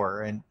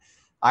power. And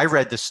I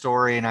read the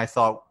story and I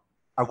thought,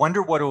 I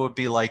wonder what it would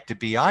be like to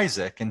be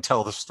Isaac and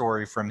tell the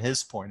story from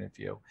his point of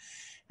view.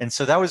 And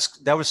so that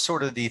was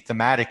sort of the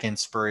thematic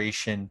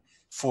inspiration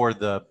for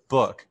the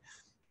book,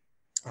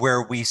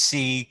 where we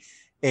see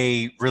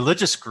a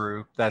religious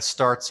group that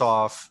starts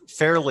off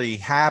fairly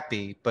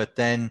happy, but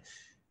then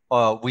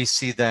we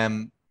see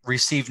them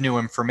receive new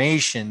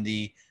information.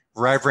 The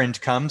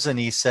reverend comes and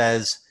he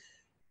says,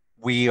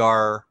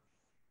 I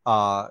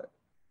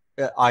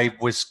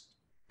was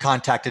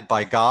contacted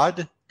by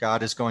God.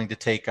 God is going to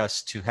take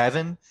us to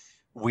heaven.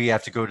 We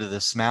have to go to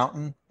this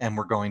mountain and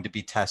we're going to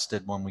be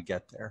tested when we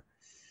get there.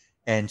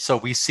 And so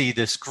we see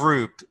this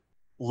group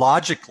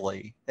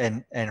logically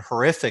and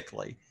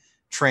horrifically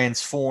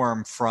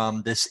transform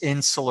from this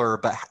insular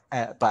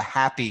but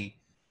happy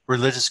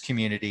religious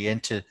community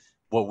into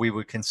what we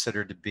would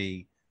consider to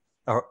be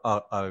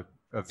a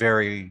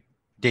very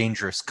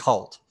dangerous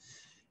cult,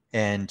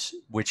 and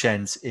which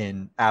ends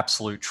in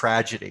absolute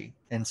tragedy.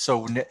 And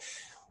so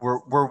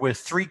we're with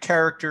three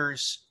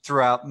characters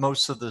throughout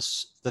most of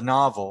the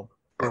novel,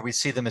 where we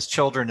see them as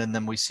children and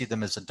then we see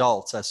them as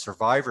adults, as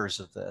survivors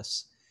of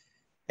this.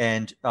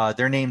 And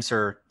their names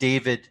are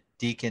David,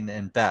 Deacon,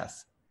 and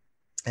Beth.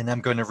 And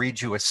I'm going to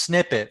read you a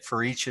snippet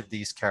for each of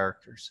these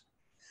characters.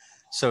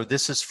 So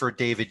this is for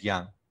David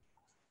Young.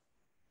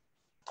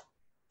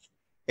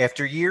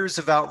 After years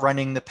of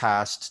outrunning the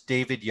past,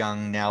 David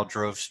Young now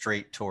drove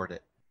straight toward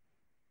it.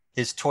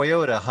 His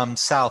Toyota hummed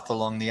south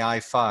along the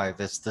I-5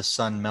 as the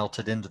sun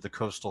melted into the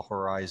coastal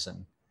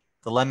horizon.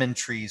 The lemon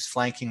trees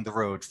flanking the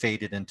road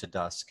faded into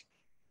dusk.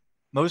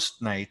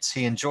 Most nights,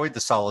 he enjoyed the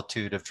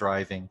solitude of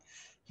driving.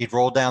 He'd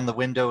roll down the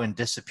window and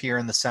disappear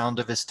in the sound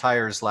of his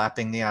tires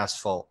lapping the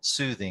asphalt,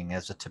 soothing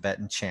as a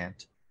Tibetan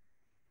chant.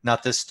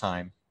 Not this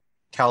time.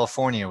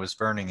 California was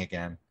burning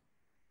again.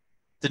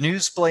 The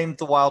news blamed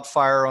the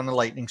wildfire on a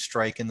lightning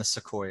strike in the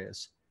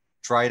sequoias.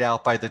 Dried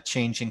out by the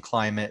changing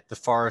climate, the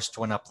forest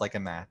went up like a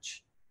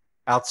match.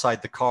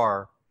 Outside the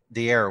car,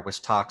 the air was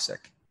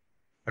toxic.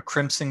 A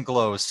crimson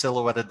glow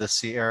silhouetted the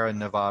Sierra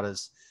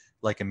Nevadas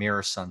like a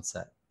mirror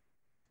sunset.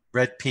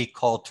 Red Peak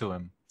called to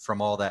him from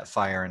all that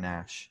fire and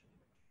ash.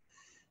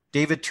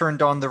 David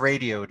turned on the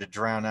radio to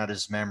drown out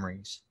his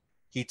memories.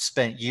 He'd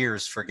spent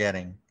years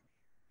forgetting.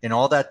 In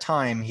all that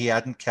time, he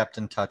hadn't kept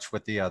in touch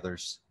with the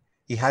others.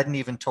 He hadn't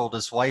even told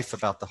his wife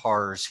about the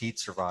horrors he'd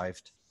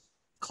survived.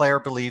 Claire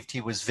believed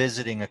he was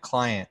visiting a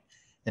client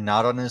and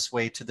not on his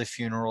way to the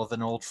funeral of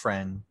an old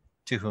friend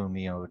to whom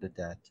he owed a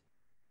debt.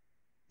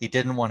 He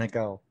didn't want to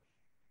go,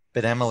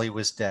 but Emily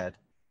was dead,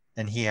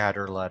 and he had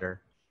her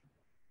letter.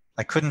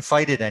 I couldn't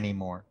fight it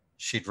anymore,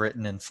 she'd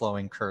written in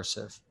flowing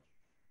cursive.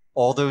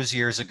 All those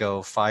years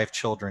ago, 5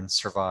 children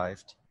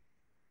survived.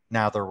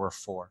 Now there were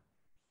 4.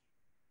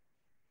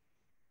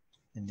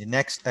 And the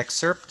next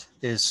excerpt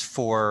is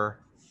for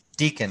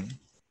Deacon,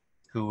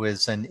 who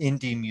is an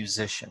indie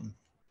musician.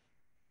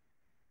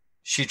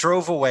 She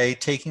drove away,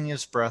 taking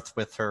his breath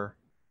with her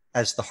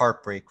as the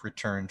heartbreak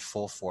returned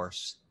full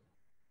force.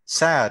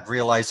 Sad,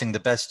 realizing the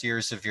best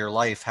years of your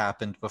life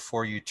happened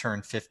before you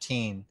turned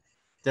 15,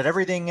 that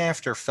everything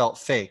after felt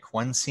fake,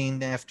 one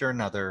scene after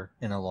another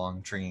in a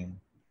long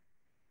dream.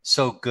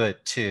 So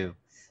good, too,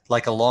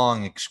 like a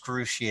long,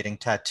 excruciating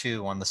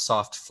tattoo on the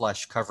soft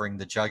flesh covering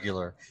the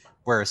jugular,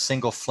 where a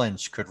single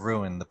flinch could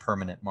ruin the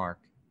permanent mark.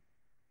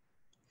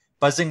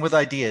 Buzzing with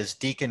ideas,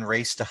 Deacon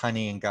raced to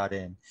Honey and got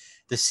in.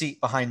 The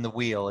seat behind the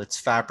wheel, its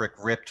fabric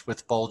ripped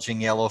with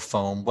bulging yellow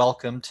foam,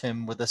 welcomed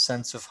him with a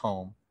sense of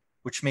home,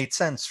 which made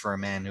sense for a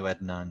man who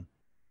had none.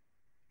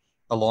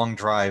 A long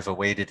drive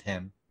awaited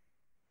him.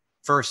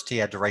 First, he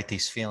had to write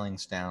these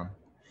feelings down.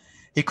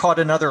 He caught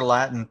another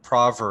Latin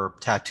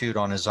proverb tattooed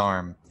on his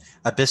arm,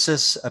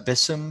 abyssus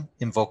abyssum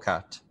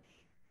invocat.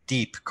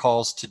 Deep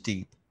calls to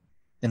deep.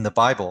 In the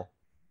Bible,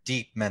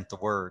 deep meant the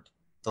Word,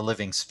 the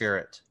living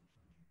Spirit.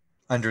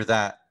 Under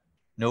that,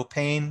 no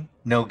pain,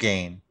 no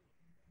gain.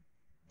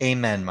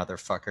 Amen,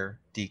 motherfucker,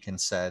 Deacon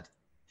said.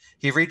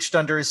 He reached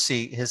under his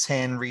seat, his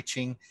hand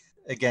reaching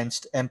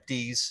against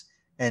empties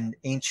and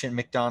ancient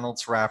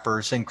McDonald's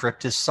wrappers, and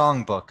gripped his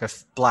songbook, a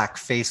black,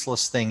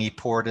 faceless thing he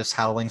poured his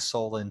howling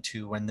soul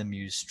into when the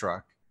muse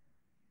struck.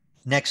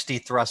 Next, he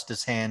thrust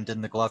his hand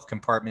in the glove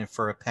compartment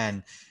for a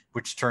pen,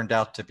 which turned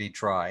out to be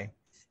dry.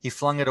 He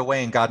flung it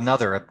away and got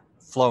another, a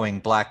flowing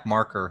black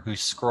marker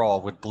whose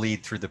scrawl would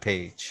bleed through the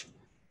page.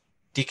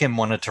 Deacon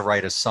wanted to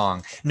write a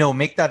song. No,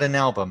 make that an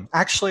album.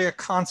 Actually, a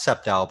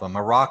concept album,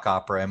 a rock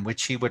opera in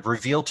which he would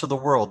reveal to the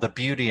world the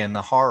beauty and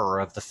the horror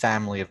of the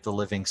family of the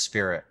living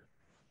spirit.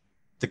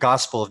 The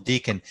Gospel of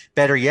Deacon,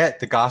 better yet,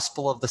 the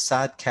Gospel of the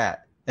Sad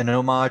Cat, an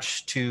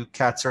homage to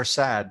Cats Are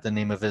Sad, the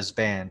name of his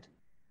band.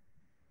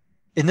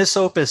 In this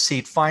opus,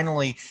 he'd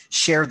finally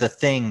share the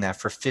thing that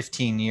for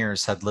 15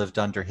 years had lived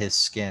under his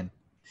skin.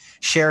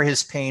 Share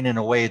his pain in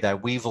a way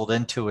that weaveled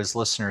into his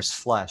listeners'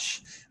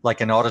 flesh,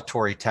 like an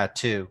auditory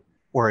tattoo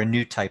or a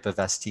new type of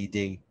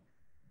STD.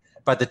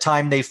 By the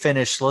time they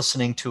finished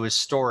listening to his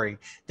story,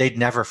 they'd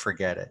never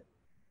forget it.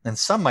 And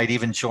some might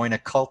even join a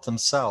cult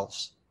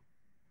themselves.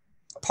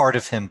 Part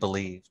of him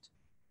believed.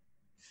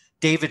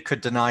 David could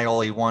deny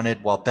all he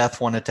wanted, while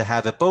Beth wanted to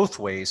have it both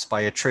ways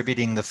by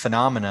attributing the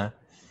phenomena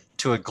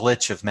to a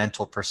glitch of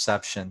mental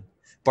perception,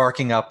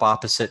 barking up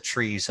opposite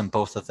trees, and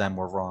both of them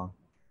were wrong.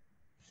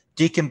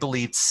 Deacon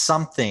believed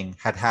something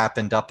had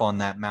happened up on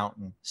that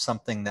mountain,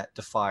 something that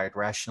defied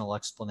rational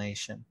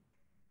explanation.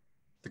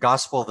 The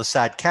Gospel of the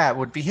Sad Cat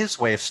would be his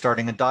way of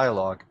starting a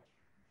dialogue.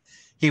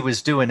 He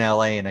was due in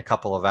L.A. in a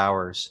couple of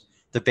hours.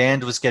 The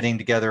band was getting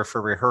together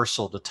for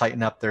rehearsal to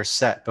tighten up their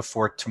set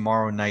before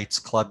tomorrow night's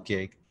club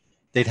gig.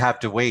 They'd have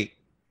to wait,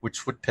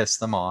 which would piss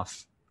them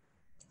off.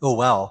 Oh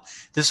well,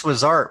 this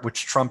was art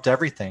which trumped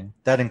everything.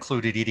 That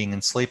included eating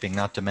and sleeping,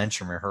 not to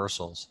mention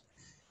rehearsals.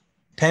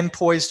 Pen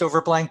poised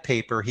over blank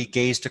paper, he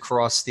gazed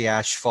across the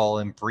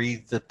ashfall and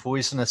breathed the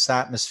poisonous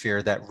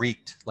atmosphere that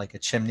reeked like a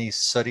chimney's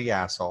sooty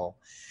asshole.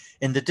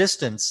 In the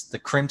distance, the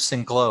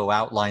crimson glow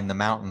outlined the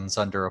mountains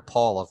under a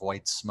pall of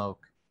white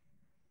smoke.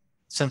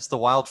 Since the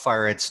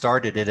wildfire had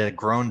started, it had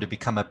grown to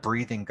become a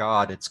breathing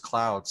god, its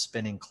clouds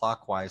spinning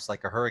clockwise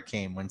like a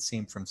hurricane when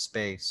seen from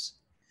space.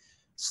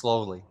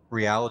 Slowly,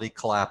 reality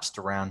collapsed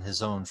around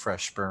his own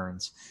fresh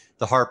burns.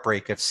 The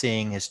heartbreak of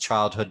seeing his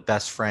childhood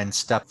best friend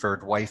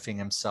Stepford wifing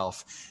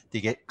himself,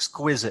 the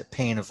exquisite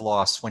pain of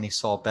loss when he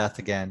saw Beth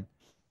again,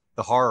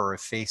 the horror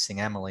of facing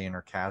Emily in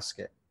her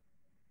casket.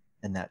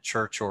 And that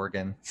church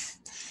organ,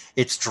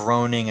 its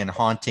droning and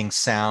haunting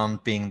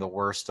sound being the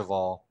worst of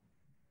all.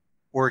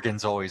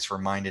 Organs always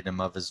reminded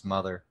him of his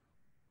mother.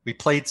 We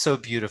played so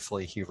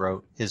beautifully, he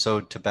wrote, his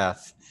ode to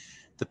Beth.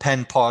 The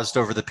pen paused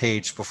over the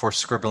page before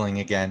scribbling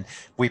again.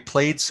 We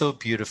played so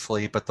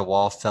beautifully, but the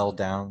wall fell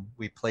down.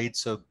 We played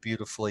so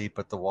beautifully,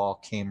 but the wall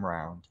came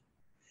round.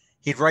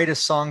 He'd write a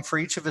song for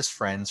each of his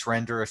friends,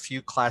 render a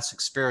few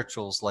classic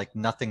spirituals like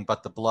Nothing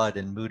But the Blood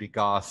and Moody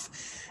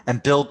Goth,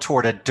 and build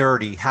toward a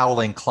dirty,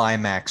 howling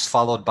climax,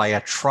 followed by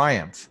a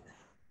triumph.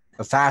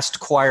 A vast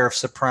choir of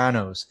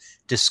sopranos,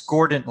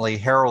 discordantly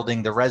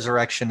heralding the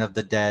resurrection of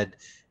the dead,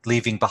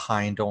 leaving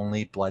behind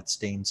only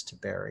bloodstains to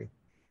bury.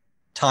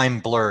 Time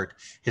blurred.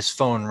 His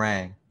phone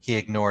rang. He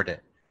ignored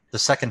it. The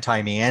second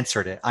time he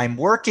answered it. I'm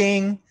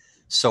working.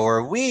 So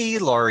are we,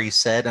 Laurie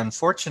said.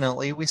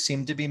 Unfortunately, we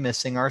seem to be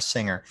missing our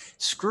singer.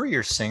 Screw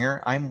your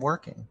singer. I'm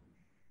working.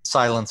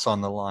 Silence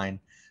on the line.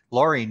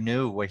 Laurie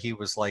knew what he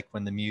was like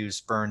when the muse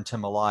burned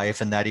him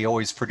alive and that he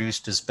always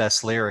produced his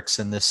best lyrics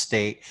in this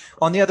state.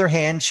 On the other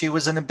hand, she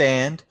was in a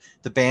band.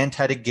 The band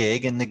had a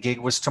gig, and the gig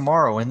was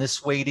tomorrow, and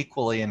this weighed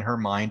equally in her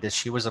mind as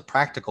she was a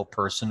practical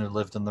person who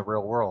lived in the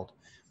real world.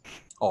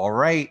 All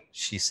right,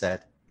 she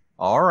said.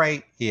 All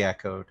right, he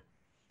echoed.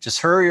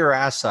 Just hurry your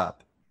ass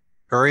up.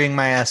 Hurrying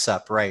my ass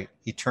up, right.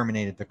 He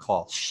terminated the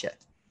call.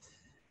 Shit.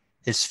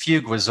 His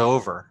fugue was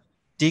over.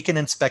 Deacon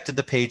inspected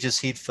the pages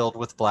he'd filled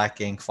with black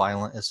ink,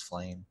 violent as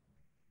flame.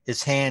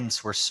 His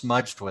hands were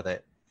smudged with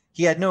it.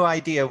 He had no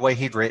idea what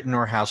he'd written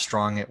or how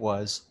strong it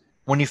was.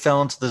 When he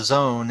fell into the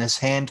zone, his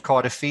hand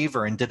caught a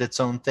fever and did its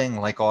own thing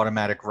like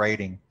automatic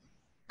writing.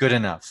 Good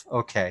enough.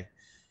 Okay.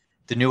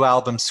 The new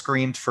album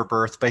screamed for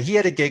birth, but he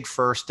had a gig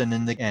first, and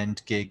in the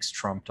end, gigs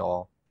trumped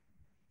all.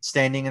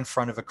 Standing in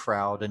front of a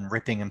crowd and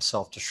ripping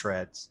himself to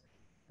shreds,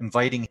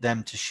 inviting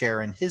them to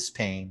share in his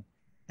pain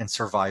and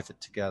survive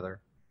it together.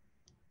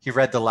 He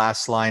read the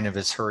last line of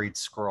his hurried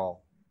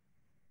scrawl.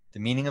 The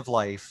meaning of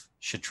life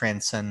should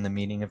transcend the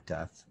meaning of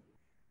death.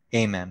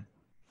 Amen.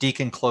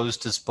 Deacon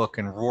closed his book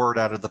and roared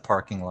out of the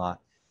parking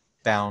lot,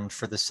 bound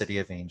for the city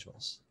of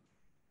angels.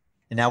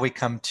 And now we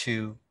come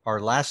to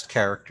our last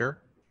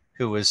character,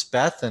 who is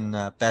Beth, and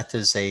Beth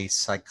is a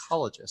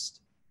psychologist.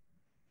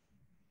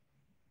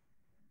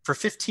 For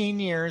 15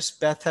 years,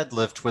 Beth had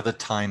lived with a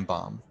time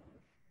bomb.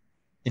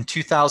 In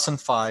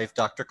 2005,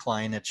 Dr.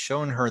 Klein had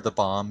shown her the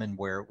bomb and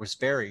where it was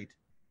buried.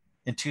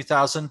 In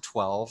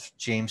 2012,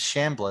 James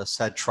Chambliss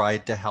had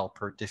tried to help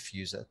her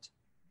defuse it.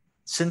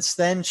 Since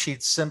then,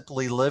 she'd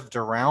simply lived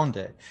around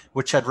it,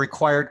 which had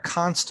required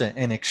constant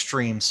and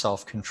extreme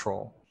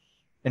self-control.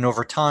 And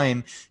over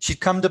time, she'd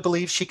come to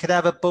believe she could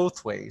have it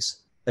both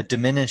ways, a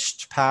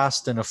diminished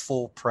past and a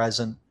full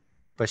present,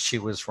 but she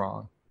was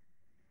wrong.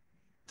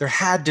 There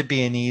had to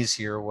be an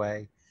easier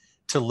way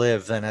to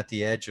live than at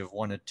the edge of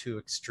one of two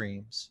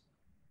extremes.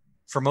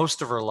 For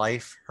most of her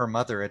life, her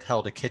mother had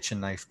held a kitchen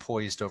knife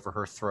poised over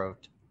her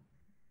throat.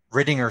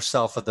 Ridding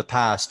herself of the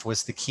past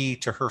was the key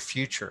to her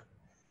future.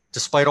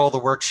 Despite all the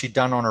work she'd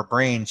done on her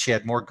brain, she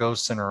had more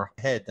ghosts in her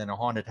head than a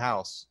haunted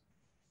house.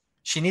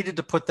 She needed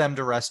to put them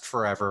to rest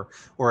forever,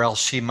 or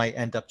else she might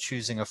end up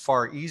choosing a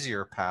far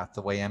easier path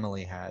the way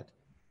Emily had.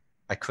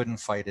 I couldn't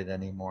fight it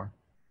anymore.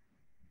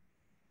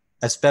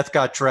 As Beth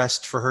got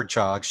dressed for her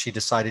jog, she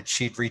decided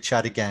she'd reach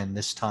out again,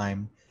 this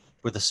time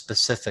with a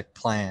specific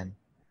plan.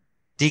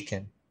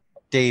 Deacon,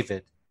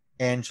 David,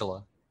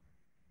 Angela.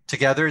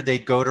 Together,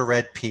 they'd go to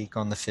Red Peak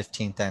on the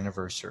 15th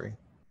anniversary.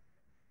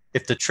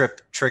 If the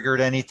trip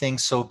triggered anything,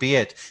 so be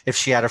it. If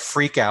she had a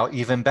freak out,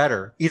 even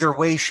better. Either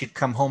way, she'd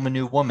come home a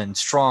new woman,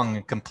 strong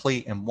and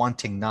complete and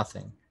wanting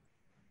nothing.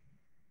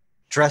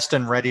 Dressed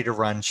and ready to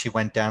run, she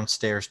went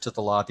downstairs to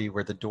the lobby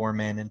where the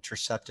doorman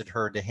intercepted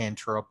her to hand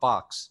her a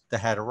box that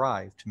had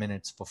arrived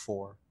minutes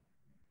before.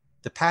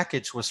 The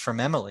package was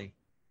from Emily,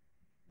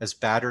 as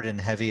battered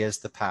and heavy as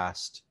the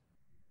past.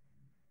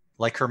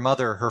 Like her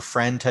mother, her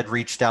friend had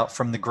reached out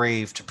from the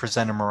grave to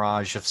present a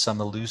mirage of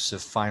some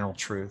elusive final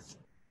truth.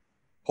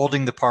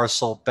 Holding the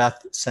parcel,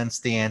 Beth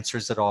sensed the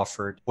answers it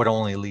offered would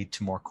only lead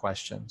to more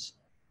questions.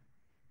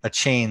 A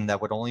chain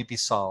that would only be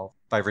solved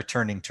by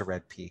returning to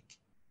Red Peak.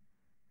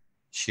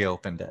 She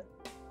opened it.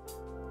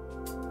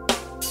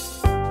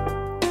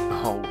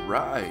 All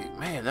right.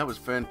 Man, that was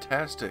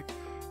fantastic.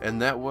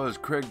 And that was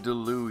Craig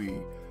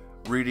DiLouie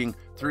reading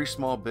 3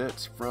 small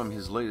bits from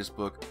his latest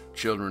book,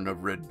 Children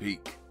of Red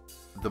Peak.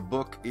 The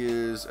book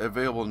is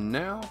available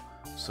now,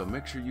 so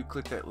make sure you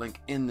click that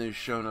link in the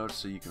show notes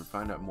so you can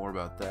find out more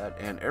about that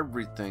and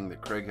everything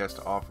that Craig has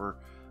to offer.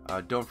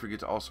 Don't forget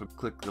to also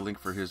click the link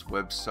for his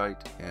website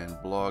and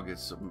blog.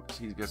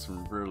 He's got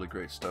some really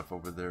great stuff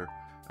over there.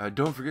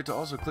 Don't forget to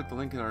also click the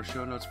link in our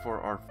show notes for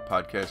our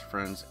podcast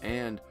friends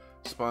and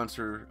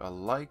sponsor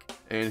alike,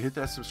 and hit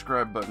that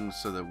subscribe button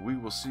so that we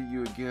will see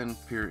you again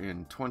here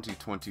in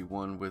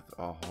 2021 with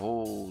a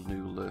whole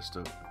new list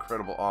of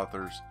incredible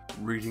authors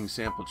reading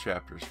sample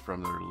chapters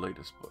from their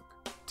latest book.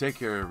 Take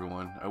care,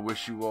 everyone. I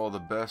wish you all the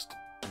best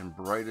and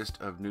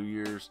brightest of New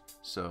Year's.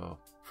 So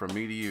from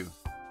me to you,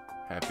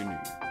 Happy New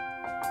Year.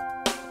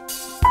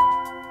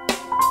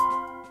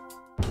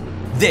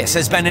 This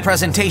has been a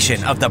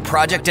presentation of the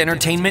Project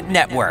Entertainment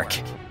Network.